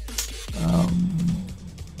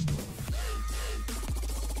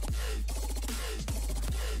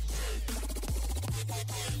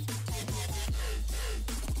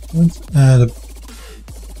let's add a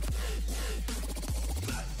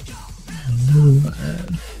new ad.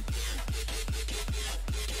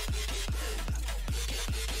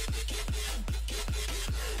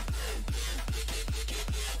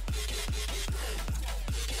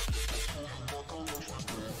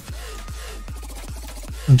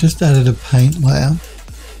 I've just added a paint layer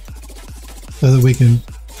so that we can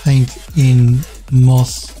paint in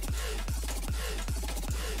moss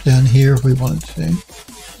down here if we wanted to.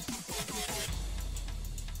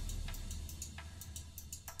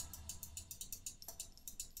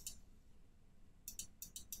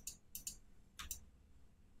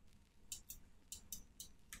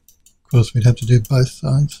 Of course, we'd have to do both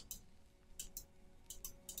sides.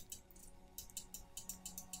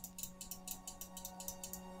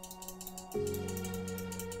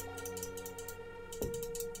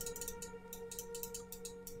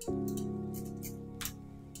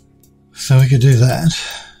 so we could do that.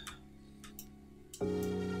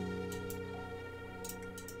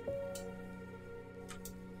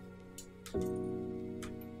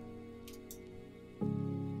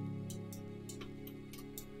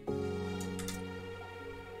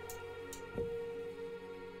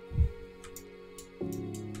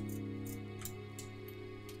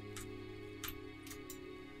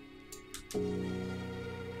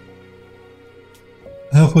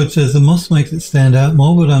 Healthwood says the moss makes it stand out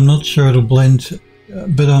more, but I'm not sure it'll blend.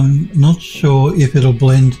 But I'm not sure if it'll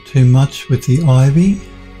blend too much with the ivy.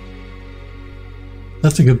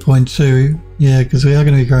 That's a good point too. Yeah, because we are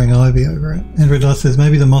going to be growing ivy over it. Andrew Dust says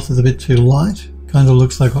maybe the moss is a bit too light. Kind of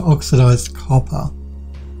looks like oxidized copper.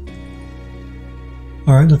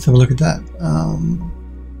 All right, let's have a look at that.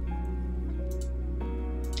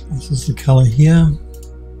 This is the color here.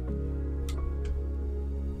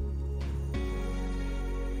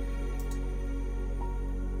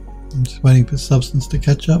 I'm just waiting for substance to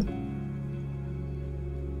catch up.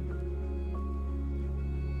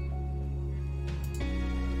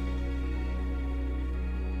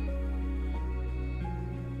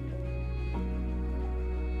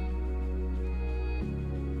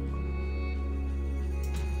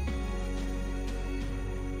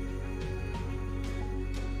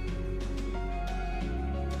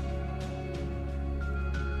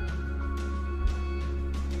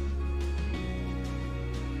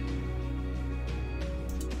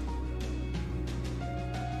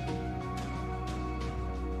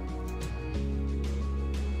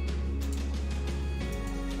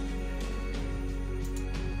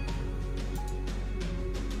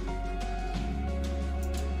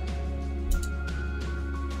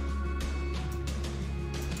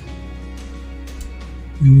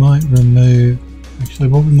 We might remove, actually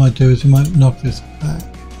what we might do is we might knock this back.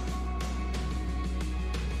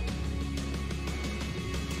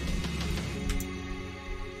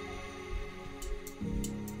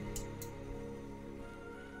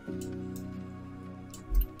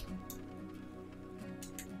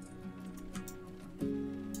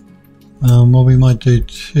 What we might do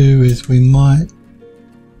too is we might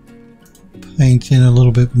paint in a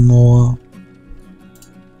little bit more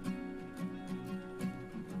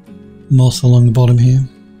moss along the bottom here.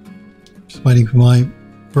 Just waiting for my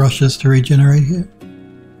brushes to regenerate here.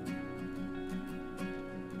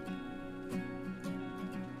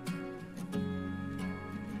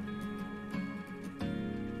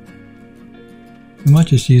 We might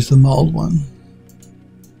just use the mold one.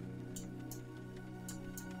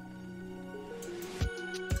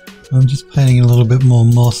 So I'm just painting a little bit more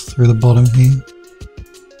moss through the bottom here.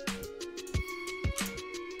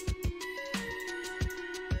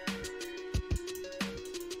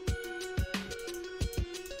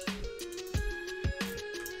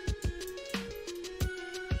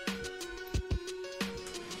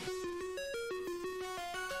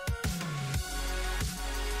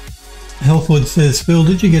 Healthwood says, Phil,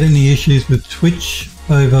 did you get any issues with Twitch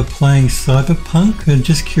over playing Cyberpunk? I'm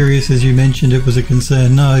just curious, as you mentioned it was a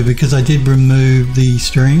concern. No, because I did remove the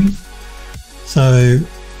stream. So,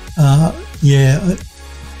 yeah,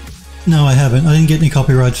 no, I haven't. I didn't get any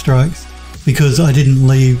copyright strikes because I didn't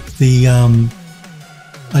leave the,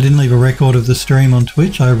 I didn't leave a record of the stream on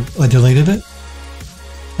Twitch. I deleted it.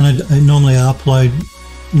 And I normally upload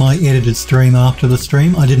my edited stream after the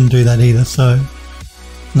stream. I didn't do that either, so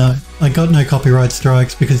no, I got no copyright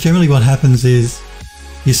strikes because generally what happens is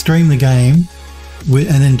you stream the game and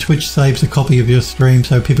then Twitch saves a copy of your stream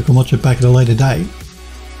so people can watch it back at a later date.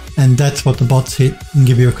 And that's what the bots hit and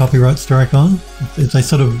give you a copyright strike on. They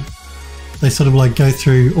sort of like go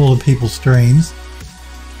through all the people's streams,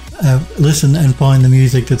 listen and find the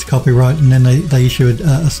music that's copyright, and then they issue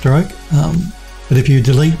a strike. But if you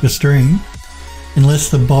delete the stream, unless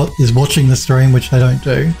the bot is watching the stream, which they don't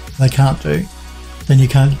do, they can't do, then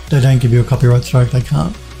they don't give you a copyright strike, they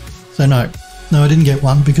can't. So no, I didn't get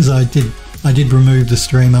one because I did remove the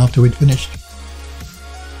stream after we'd finished.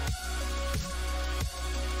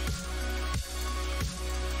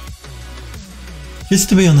 Just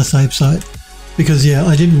to be on the safe side, because yeah,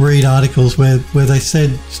 I did read articles where they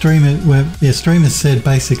said streamers said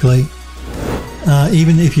basically,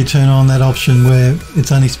 even if you turn on that option where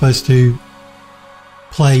it's only supposed to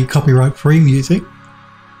play copyright-free music,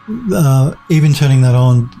 even turning that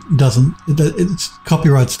on doesn't. It's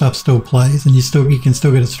copyright stuff still plays, and you can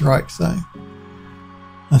still get a strike. So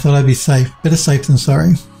I thought I'd be safe. Better safe than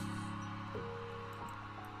sorry.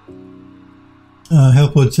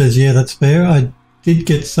 Helpwood says, yeah, that's fair. I did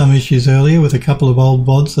get some issues earlier with a couple of old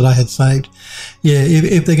VODs that I had saved. Yeah,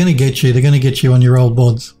 if they're going to get you, they're going to get you on your old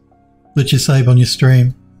VODs that you save on your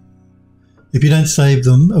stream. If you don't save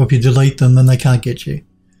them or if you delete them, then they can't get you.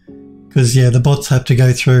 Because, yeah, the bots have to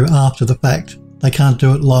go through after the fact. They can't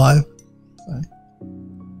do it live.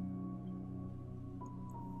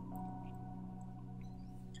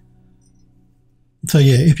 So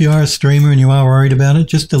yeah, if you are a streamer and you are worried about it,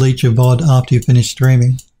 just delete your VOD after you finish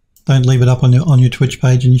streaming. Don't leave it up on your Twitch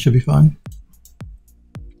page and you should be fine.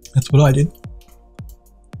 That's what I did.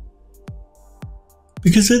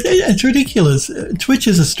 Because it's ridiculous. Twitch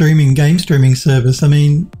is a game streaming service. I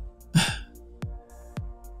mean,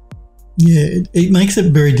 yeah, it makes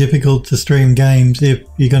it very difficult to stream games if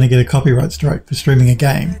you're going to get a copyright strike for streaming a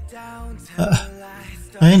game.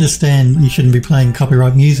 I understand you shouldn't be playing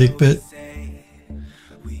copyright music, but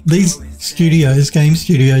these studios, game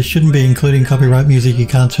studios, shouldn't be including copyright music you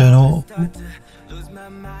can't turn off.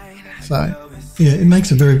 So, yeah, it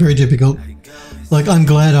makes it very, very difficult. Like, I'm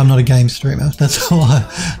glad I'm not a game streamer. That's why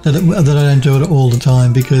that I don't do it all the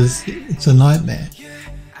time, because it's a nightmare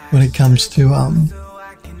when it comes to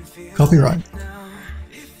copyright.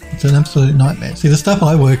 It's an absolute nightmare. See, the stuff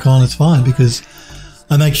I work on is fine because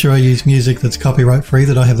I make sure I use music that's copyright free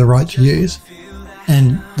that I have the right to use.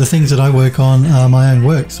 And the things that I work on are my own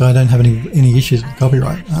work, so I don't have any issues with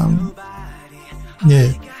copyright.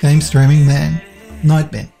 Yeah, game streaming, man,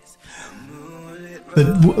 nightmare.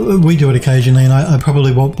 But we do it occasionally, and I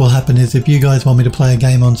probably, what will happen is if you guys want me to play a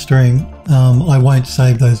game on stream, I won't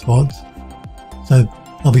save those VODs, so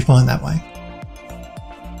I'll be fine that way.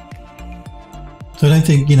 So I don't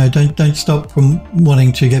think, you know, don't stop from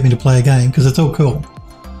wanting to get me to play a game, because it's all cool.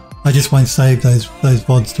 I just won't save those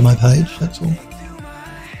VODs to my page, that's all.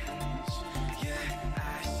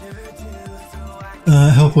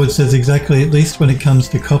 Helpwood says exactly, at least when it comes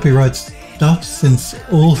to copyright stuff, since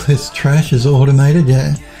all this trash is automated,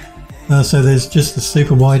 yeah. So there's just the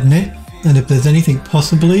super wide net, and if there's anything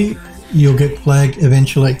possibly, you'll get flagged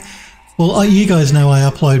eventually. Well, you guys know I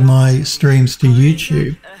upload my streams to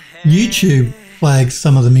YouTube. YouTube flags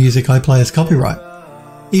some of the music I play as copyright,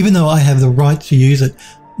 even though I have the right to use it.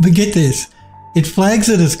 But get this, it flags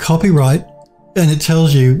it as copyright, and it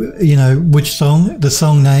tells you, you know, which song, the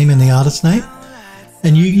song name and the artist name.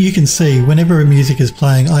 And you can see whenever a music is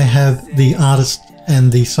playing, I have the artist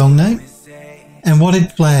and the song name. And what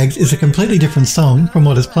it flags is a completely different song from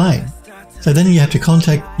what is playing. So then you have to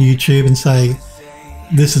contact YouTube and say,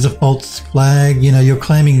 this is a false flag, you know, you're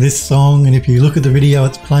claiming this song, and if you look at the video,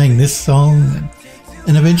 it's playing this song.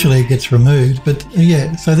 And eventually it gets removed. But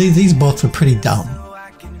yeah, so these bots are pretty dumb.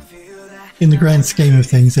 In the grand scheme of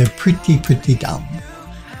things, they're pretty dumb.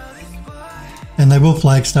 And they will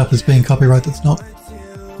flag stuff as being copyright that's not.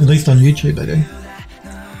 At least on YouTube they do.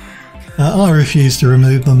 I refuse to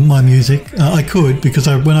remove my music. I could, because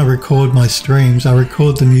when I record my streams, I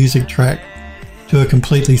record the music track to a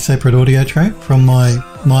completely separate audio track from my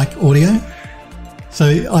mic audio. So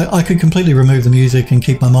I could completely remove the music and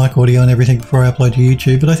keep my mic audio and everything before I upload to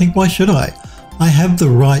YouTube, but I think, why should I? I have the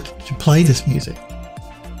right to play this music.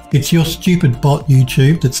 It's your stupid bot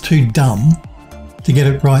YouTube that's too dumb to get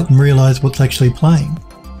it right and realise what's actually playing.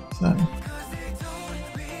 So...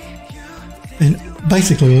 And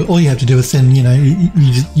basically, all you have to do is send, you know,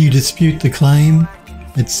 you dispute the claim,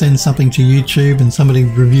 it sends something to YouTube and somebody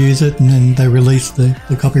reviews it, and then they release the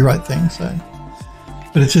copyright thing. So,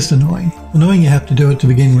 but it's just annoying. Annoying you have to do it to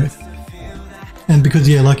begin with. And because,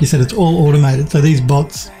 yeah, like you said, it's all automated. So these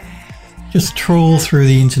bots just trawl through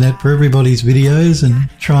the internet for everybody's videos and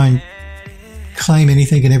try and claim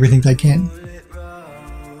anything and everything they can.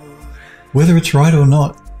 Whether it's right or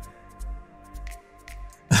not.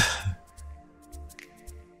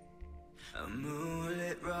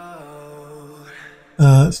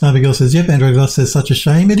 Sniper Girl says, yep, Android Gloss says, such a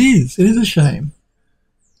shame. It is a shame.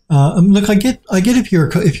 Look, I get if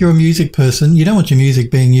you're a music person, you don't want your music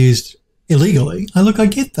being used illegally. I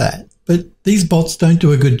get that. But these bots don't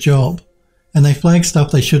do a good job, and they flag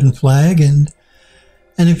stuff they shouldn't flag, and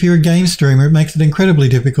if you're a game streamer, it makes it incredibly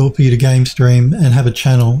difficult for you to game stream and have a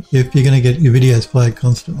channel if you're going to get your videos flagged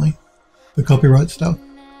constantly for copyright stuff.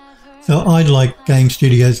 So I'd like game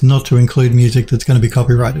studios not to include music that's going to be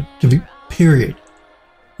copyrighted, period.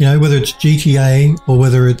 You know, whether it's GTA or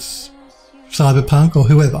whether it's Cyberpunk or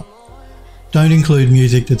whoever. Don't include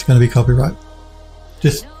music that's going to be copyright.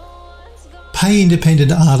 Just pay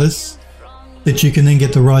independent artists that you can then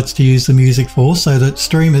get the rights to use the music for, so that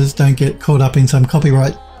streamers don't get caught up in some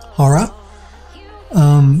copyright horror.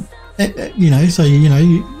 You know, so, you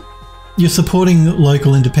know, you're supporting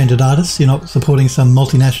local independent artists. You're not supporting some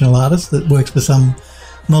multinational artist that works for some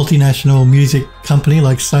multinational music company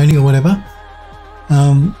like Sony or whatever.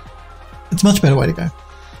 It's a much better way to go.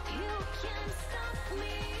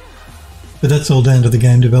 But that's all down to the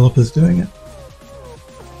game developers doing it.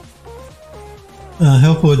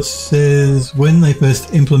 Helpwood says when they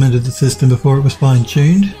first implemented the system before it was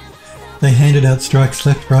fine-tuned, they handed out strikes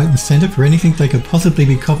left, right and centre for anything they could possibly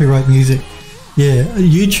be copyright music. Yeah,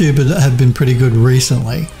 YouTube have been pretty good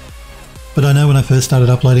recently. But I know when I first started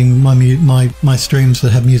uploading my streams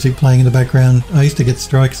that have music playing in the background, I used to get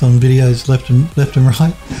strikes on videos left and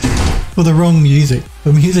right for the wrong music.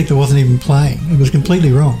 For music that wasn't even playing. It was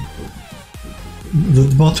completely wrong.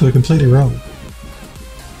 The bots were completely wrong.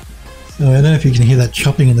 So I don't know if you can hear that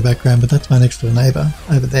chopping in the background, but that's my next door neighbour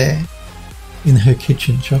over there in her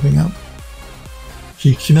kitchen chopping up.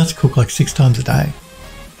 She must cook like 6 times a day.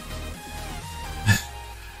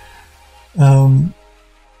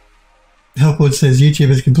 Helpwood says YouTube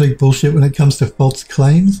is complete bullshit when it comes to false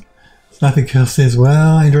claims. Sniper Curl says,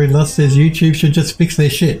 wow. Android Lust says YouTube should just fix their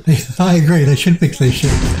shit. I agree, they should fix their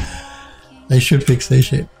shit. They should fix their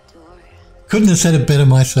shit. Couldn't have said it better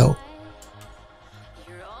myself.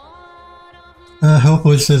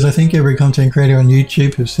 Helpwood says, I think every content creator on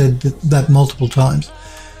YouTube have said that multiple times.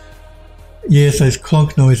 Yes, those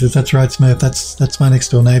clonk noises, that's right, Smurf. That's my next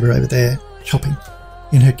door neighbour over there, chopping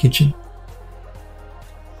in her kitchen.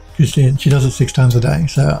 She does it 6 times a day,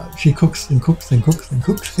 so she cooks and cooks and cooks and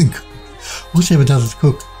cooks and cooks. All she ever does is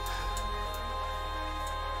cook.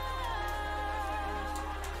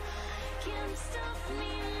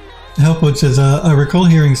 Helpwood says, I recall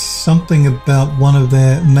hearing something about one of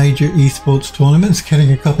their major esports tournaments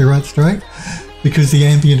getting a copyright strike because the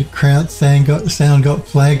ambient crowd sound got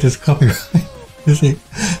flagged as copyright.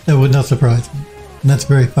 That would not surprise me. And that's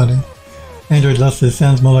very funny. Android Lust says,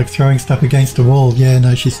 sounds more like throwing stuff against a wall. Yeah,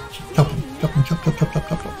 no, she's chopping, chop.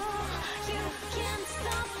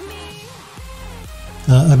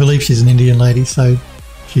 I believe she's an Indian lady, so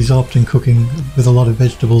she's often cooking with a lot of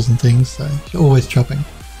vegetables and things, so she's always chopping.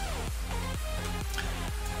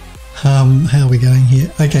 How are we going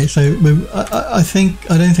here? Okay, so I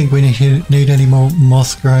don't think we need any more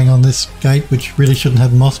moss growing on this gate, which really shouldn't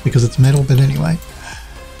have moss because it's metal, but anyway.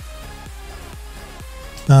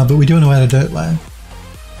 But we do know how to dirt lab.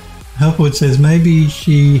 Helpwood says maybe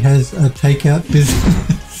she has a takeout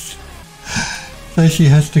business, so she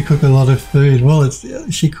has to cook a lot of food. Well,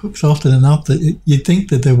 she cooks often enough that you'd think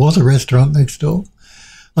that there was a restaurant next door.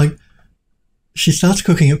 Like, she starts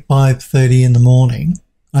cooking at 5:30 in the morning.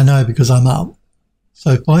 I know because I'm up.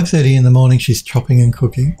 So 5:30 in the morning she's chopping and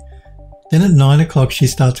cooking. Then at 9 o'clock she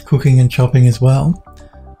starts cooking and chopping as well.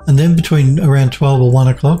 And then between around 12 or 1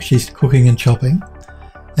 o'clock she's cooking and chopping.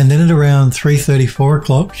 And then at around 3:30, 4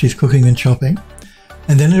 o'clock she's cooking and chopping.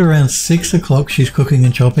 And then at around 6 o'clock she's cooking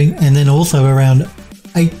and chopping. And then also around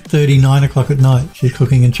 8:30, 9 o'clock at night she's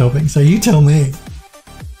cooking and chopping. So you tell me.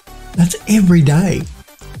 That's every day.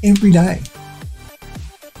 Every day.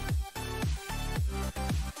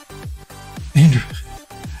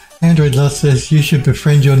 Android Lust says you should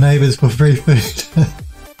befriend your neighbours for free food.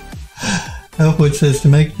 Helpwood says to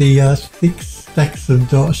make the 6 stacks of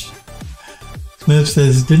dosh. Smurf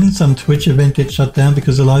says, didn't some Twitch event get shut down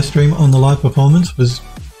because the live stream on the live performance was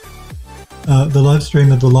the live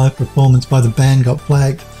stream of the live performance by the band got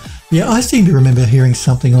flagged? Yeah, I seem to remember hearing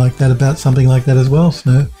something like that about something like that as well,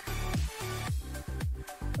 Smurf.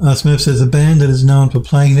 Smurf says a band that is known for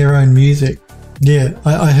playing their own music. Yeah,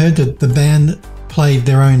 I heard that the band played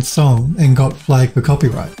their own song and got flagged for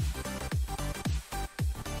copyright.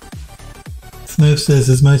 Smurf says,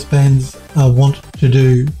 as most bands want to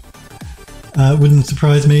do, wouldn't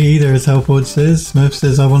surprise me either, as Helpwood says. Smurf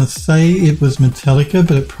says, I want to say it was Metallica,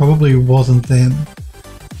 but it probably wasn't them.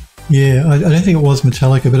 Yeah, I don't think it was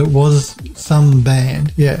Metallica, but it was some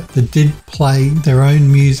band, yeah, that did play their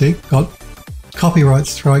own music, got copyright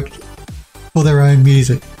striked for their own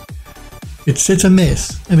music. It's a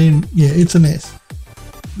mess. I mean, yeah, it's a mess.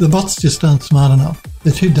 The bots just aren't smart enough.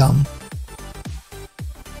 They're too dumb.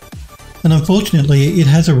 And unfortunately, it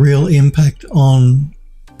has a real impact on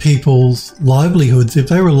people's livelihoods. If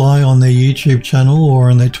they rely on their YouTube channel or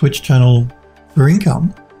on their Twitch channel for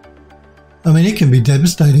income, I mean, it can be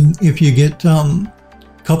devastating if you get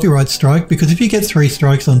copyright strike, because if you get 3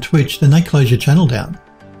 strikes on Twitch, then they close your channel down.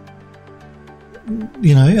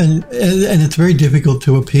 You know, and it's very difficult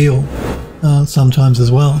to appeal sometimes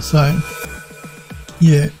as well. So,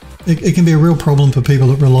 yeah, it can be a real problem for people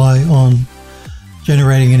that rely on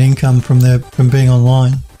generating an income from being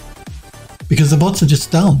online, because the bots are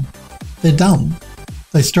just dumb. They're dumb.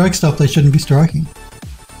 They strike stuff they shouldn't be striking.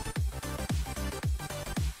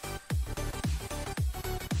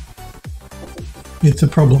 It's a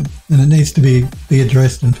problem, and it needs to be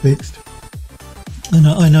addressed and fixed. And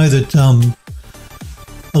I know that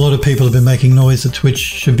a lot of people have been making noise that Twitch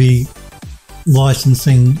should be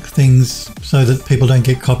licensing things so that people don't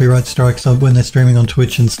get copyright strikes when they're streaming on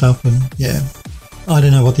Twitch and stuff. And yeah, I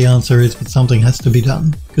don't know what the answer is, but something has to be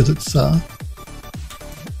done because it's a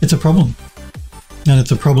problem. And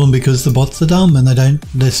it's a problem because the bots are dumb and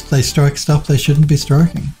they strike stuff they shouldn't be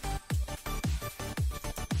striking.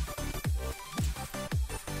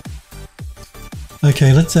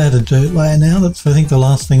 Okay, let's add a dirt layer now. That's, I think, the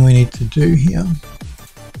last thing we need to do here.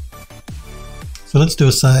 So let's do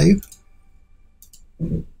a save.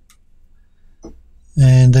 And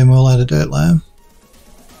then we'll add a dirt layer.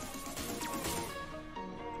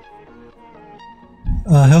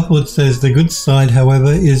 Healthwood says the good side,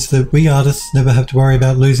 however, is that we artists never have to worry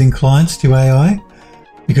about losing clients to AI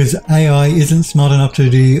because AI isn't smart enough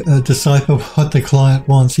to decipher what the client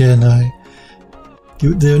wants. Yeah, no.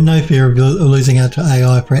 There's no fear of losing out to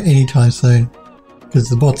AI for any time soon because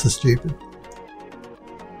the bots are stupid.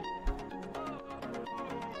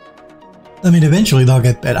 I mean, eventually they'll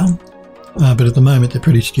get better, but at the moment they're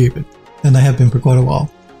pretty stupid, and they have been for quite a while.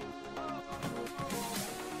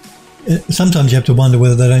 Sometimes you have to wonder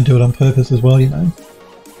whether they don't do it on purpose as well, you know.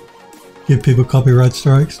 Give people copyright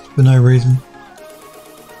strikes for no reason.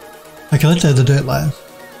 Okay, let's add the dirt layer.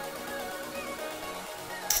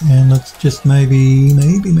 And let's just maybe.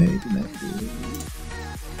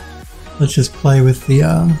 Let's just play with the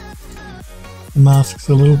masks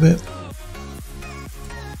a little bit.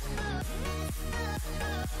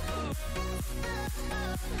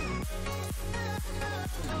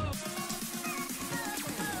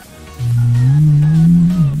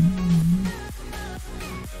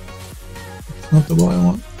 That's not the one I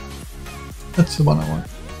want. That's the one I want.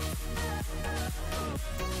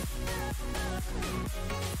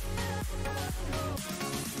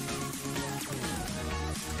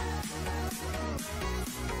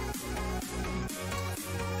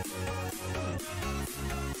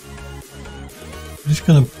 I'm just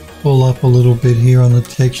going to pull up a little bit here on the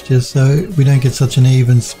texture so we don't get such an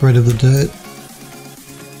even spread of the dirt.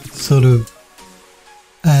 It's sort of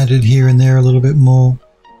added here and there a little bit more.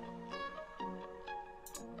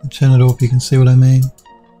 I'll turn it off, you can see what I mean.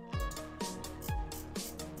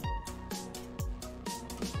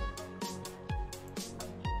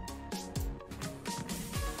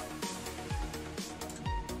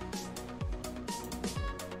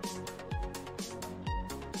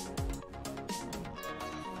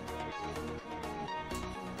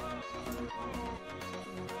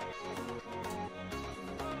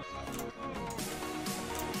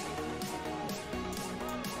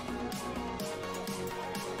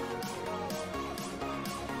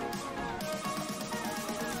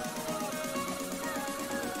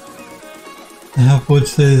 Halfwood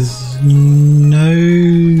says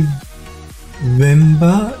November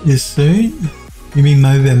is soon. You mean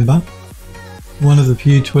Movember? One of the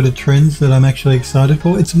few Twitter trends that I'm actually excited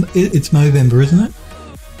for. It's Movember, isn't it?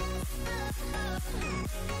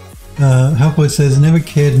 Halfwood says never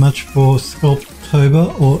cared much for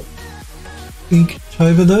Sculptober or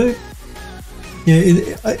Inktober though.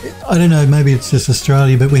 Yeah, I don't know. Maybe it's just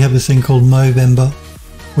Australia, but we have this thing called Movember,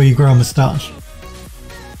 where you grow a moustache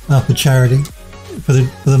for charity. For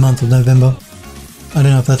the month of November. I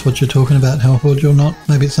don't know if that's what you're talking about, Halford, or not.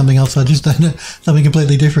 Maybe it's something else. I just don't know. Something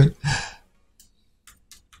completely different.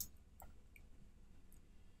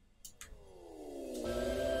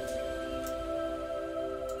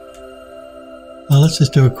 Let's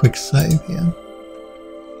just do a quick save here.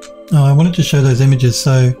 Oh, I wanted to show those images.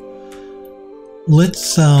 So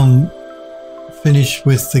let's finish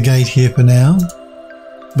with the gate here for now.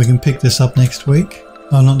 We can pick this up next week.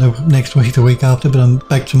 Oh, not next week, the week after, but I'm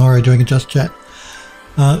back tomorrow doing a Just Chat.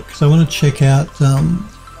 Because I want to check out the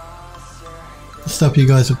stuff you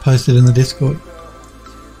guys have posted in the Discord.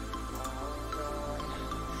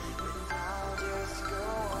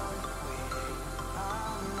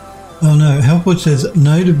 Oh no, Helpwood says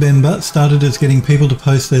November started as getting people to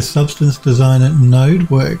post their substance designer node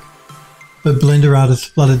work, but Blender artists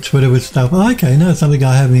flooded Twitter with stuff. Oh, okay, no, it's something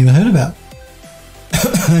I haven't even heard about.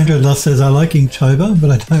 Andrew Lost says I like Inktober, but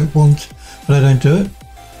I don't do it.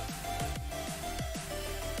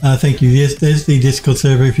 Thank you. Yes, there's the Discord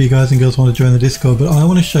server if you guys and girls want to join the Discord, but I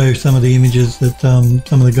want to show some of the images that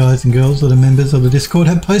some of the guys and girls that are members of the Discord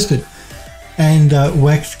have posted. And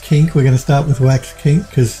Wax Kink, we're going to start with Wax Kink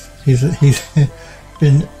because he's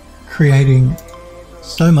been creating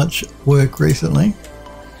so much work recently.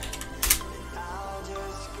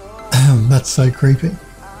 That's so creepy.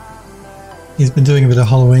 He's been doing a bit of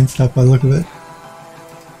Halloween stuff by the look of it.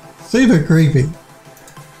 Super creepy.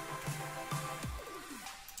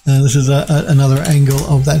 This is another angle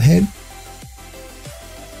of that head.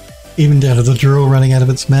 even down to the drool running out of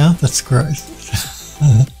its mouth. That's gross.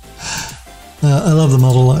 I love the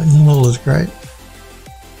model though. The model is great.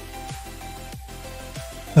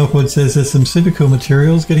 Elkwood says there's some super cool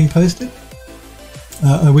materials getting posted.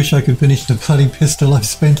 I wish I could finish the bloody pistol I've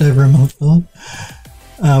spent over a month on.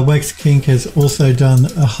 Wax Kink has also done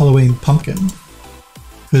a Halloween pumpkin.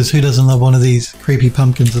 Because who doesn't love one of these creepy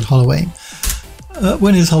pumpkins at Halloween?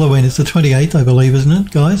 When is Halloween? It's the 28th, I believe, isn't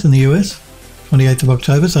it, guys, in the US? 28th of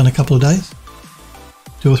October, so in a couple of days.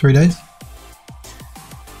 2 or 3 days.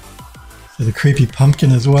 So the creepy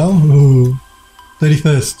pumpkin as well. Ooh.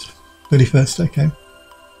 31st. 31st, okay.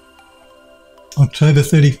 October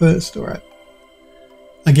 31st, alright.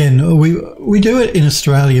 Again, we do it in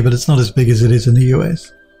Australia, but it's not as big as it is in the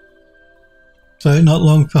US. So not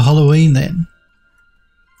long for Halloween then.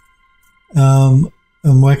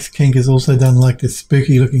 And Wax Kink has also done like this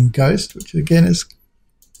spooky looking ghost, which again is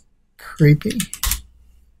creepy.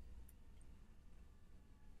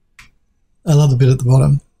 I love the bit at the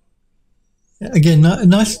bottom. Again,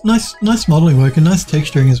 nice modelling work and nice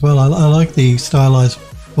texturing as well. I like the stylized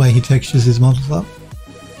way he textures his models up.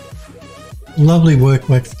 Lovely work,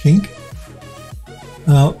 Wax Kink.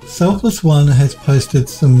 Selfless One has posted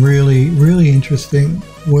some really interesting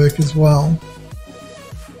work as well.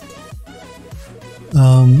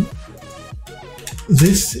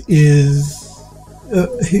 This is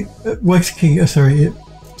Wax Kink. Sorry,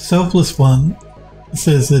 Selfless One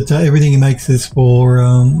says that everything he makes is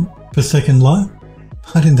for Second Life.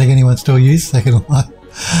 I didn't think anyone still used Second Life,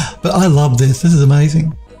 but I love this. This is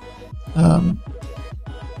amazing.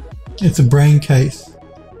 It's a brain case,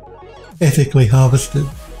 ethically harvested.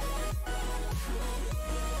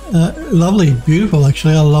 Lovely, beautiful.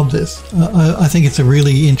 Actually, I love this. I think it's a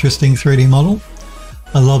really interesting 3D model.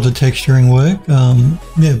 I love the texturing work.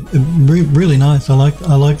 Yeah, really nice. I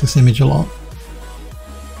like this image a lot.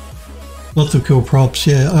 Lots of cool props.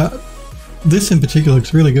 Yeah, this in particular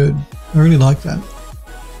looks really good. I really like that.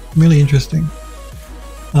 Really interesting.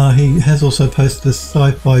 He has also posted a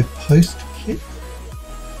sci-fi post kit.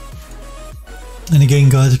 And again,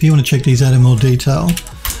 guys, if you want to check these out in more detail,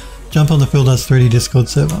 jump on the Phildust 3D Discord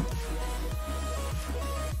server.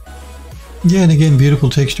 Yeah, and again, beautiful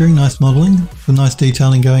texturing, nice modelling, some nice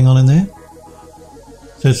detailing going on in there.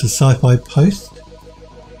 So it's a sci-fi post.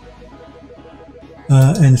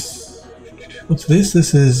 And what's this?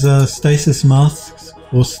 This is stasis masks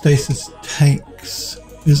or stasis tanks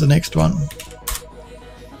is the next one.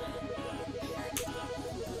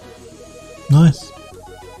 Nice.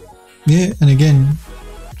 Yeah, and again,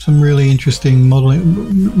 some really interesting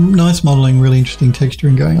modelling, nice modelling, really interesting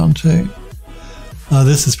texturing going on too.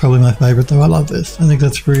 This is probably my favourite though. I love this. I think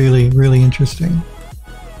that's really interesting.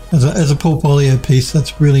 As a portfolio piece,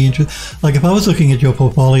 that's really interesting. Like if I was looking at your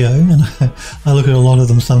portfolio, and I look at a lot of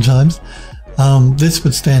them sometimes, this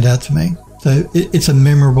would stand out to me. So it's a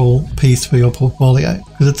memorable piece for your portfolio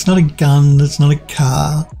because it's not a gun, it's not a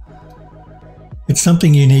car. It's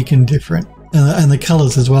something unique and different. And the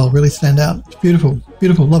colours as well really stand out. It's beautiful,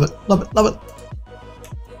 beautiful. Love it, love it, love it.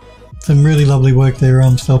 Some really lovely work there,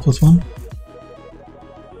 Selfless One.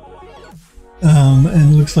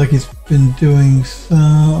 And looks like he's been doing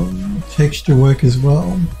some texture work as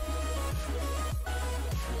well.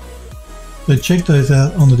 So check those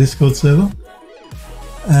out on the Discord server.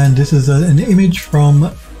 And this is an image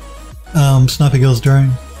from Sniper Girl's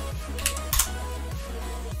drone.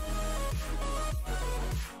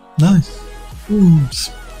 Nice. Ooh,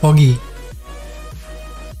 spoggy.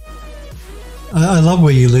 I love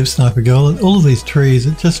where you live, Sniper Girl. All of these trees,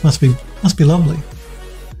 it just must be lovely.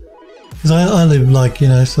 Because I live like, you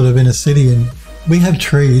know, sort of in a city and we have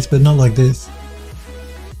trees, but not like this.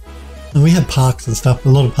 And we have parks and stuff, a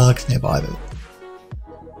lot of parks nearby, but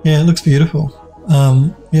yeah, it looks beautiful.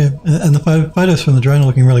 Yeah, and the photos from the drone are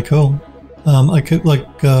looking really cool.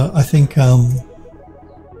 I think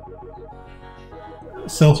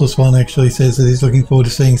Selfless One actually says that he's looking forward to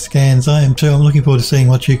seeing scans. I am too. I'm looking forward to seeing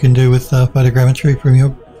what you can do with photogrammetry from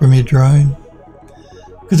your drone,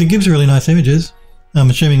 because it gives really nice images. I'm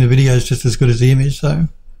assuming the video is just as good as the image, so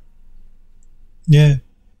yeah.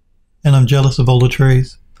 And I'm jealous of all the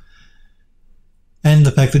trees. And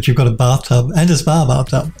the fact that you've got a bathtub and a spa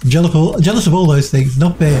bathtub. I'm jealous of all those things.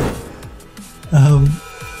 Not fair. And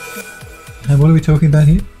what are we talking about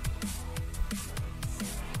here?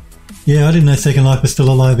 Yeah, I didn't know Second Life was still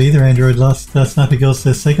alive either. Android Last Sniper Girl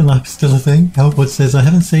says Second Life is still a thing. Helpwood says I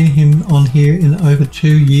haven't seen him on here in over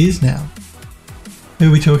 2 years now. Who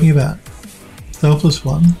are we talking about? Selfless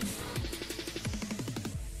One.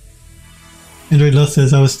 Android Lost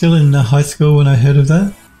says I was still in high school when I heard of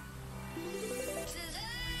that.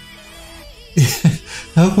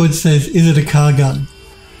 Helpwood says, is it a car gun?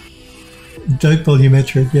 Dope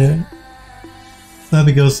volumetric, yeah.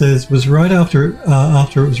 Sniper Girl says, was right after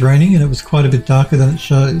it was raining and it was quite a bit darker than it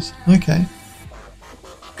shows. Okay.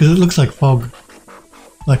 Because it looks like fog.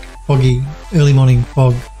 Like foggy, early morning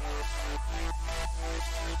fog.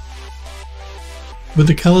 But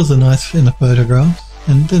the colours are nice in the photographs.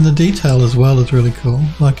 And then the detail as well is really cool.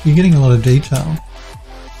 Like, you're getting a lot of detail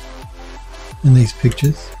in these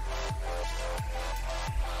pictures.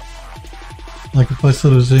 Like if I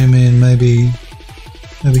sort of zoom in maybe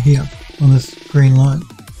here on this green line.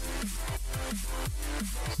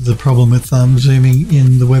 The problem with zooming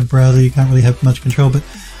in the web browser, you can't really have much control, but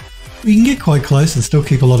you can get quite close and still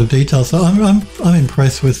keep a lot of detail. So I'm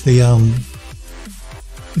impressed with the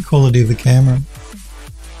quality of the camera.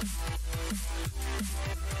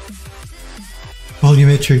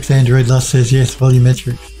 Volumetrics, Android Lust says yes,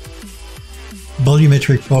 volumetrics.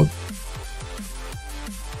 Volumetric fog.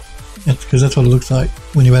 That's because that's what it looks like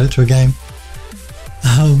when you add it to a game.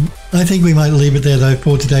 I think we might leave it there though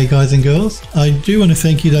for today, guys and girls. I do want to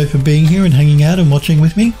thank you though for being here and hanging out and watching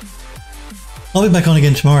with me. I'll be back on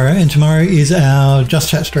again tomorrow, and tomorrow is our Just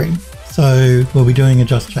Chat stream. So we'll be doing a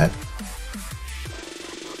Just Chat.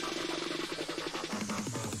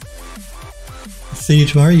 See you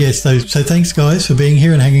tomorrow. Yes, so thanks guys for being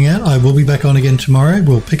here and hanging out. I will be back on again tomorrow.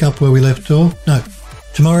 We'll pick up where we left off. No,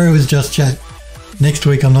 tomorrow is Just Chat. Next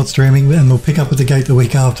week I'm not streaming, and we'll pick up with the gate the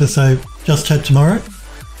week after. So Just Chat tomorrow.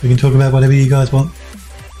 We can talk about whatever you guys want.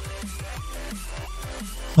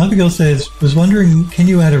 Sniper Girl says, was wondering, can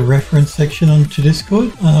you add a reference section onto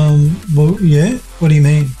Discord? Well, yeah. What do you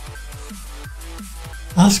mean?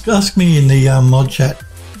 Ask me in the mod chat.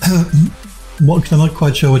 Because I'm not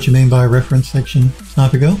quite sure what you mean by a reference section,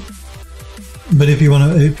 Sniper Girl. But if you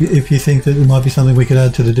want to, if you think that there might be something we could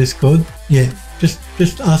add to the Discord, yeah,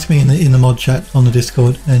 just ask me in the mod chat on the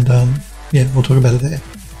Discord, and yeah, we'll talk about it there.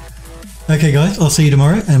 Okay, guys, I'll see you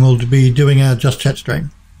tomorrow, and we'll be doing our Just Chat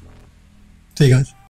stream. See you guys.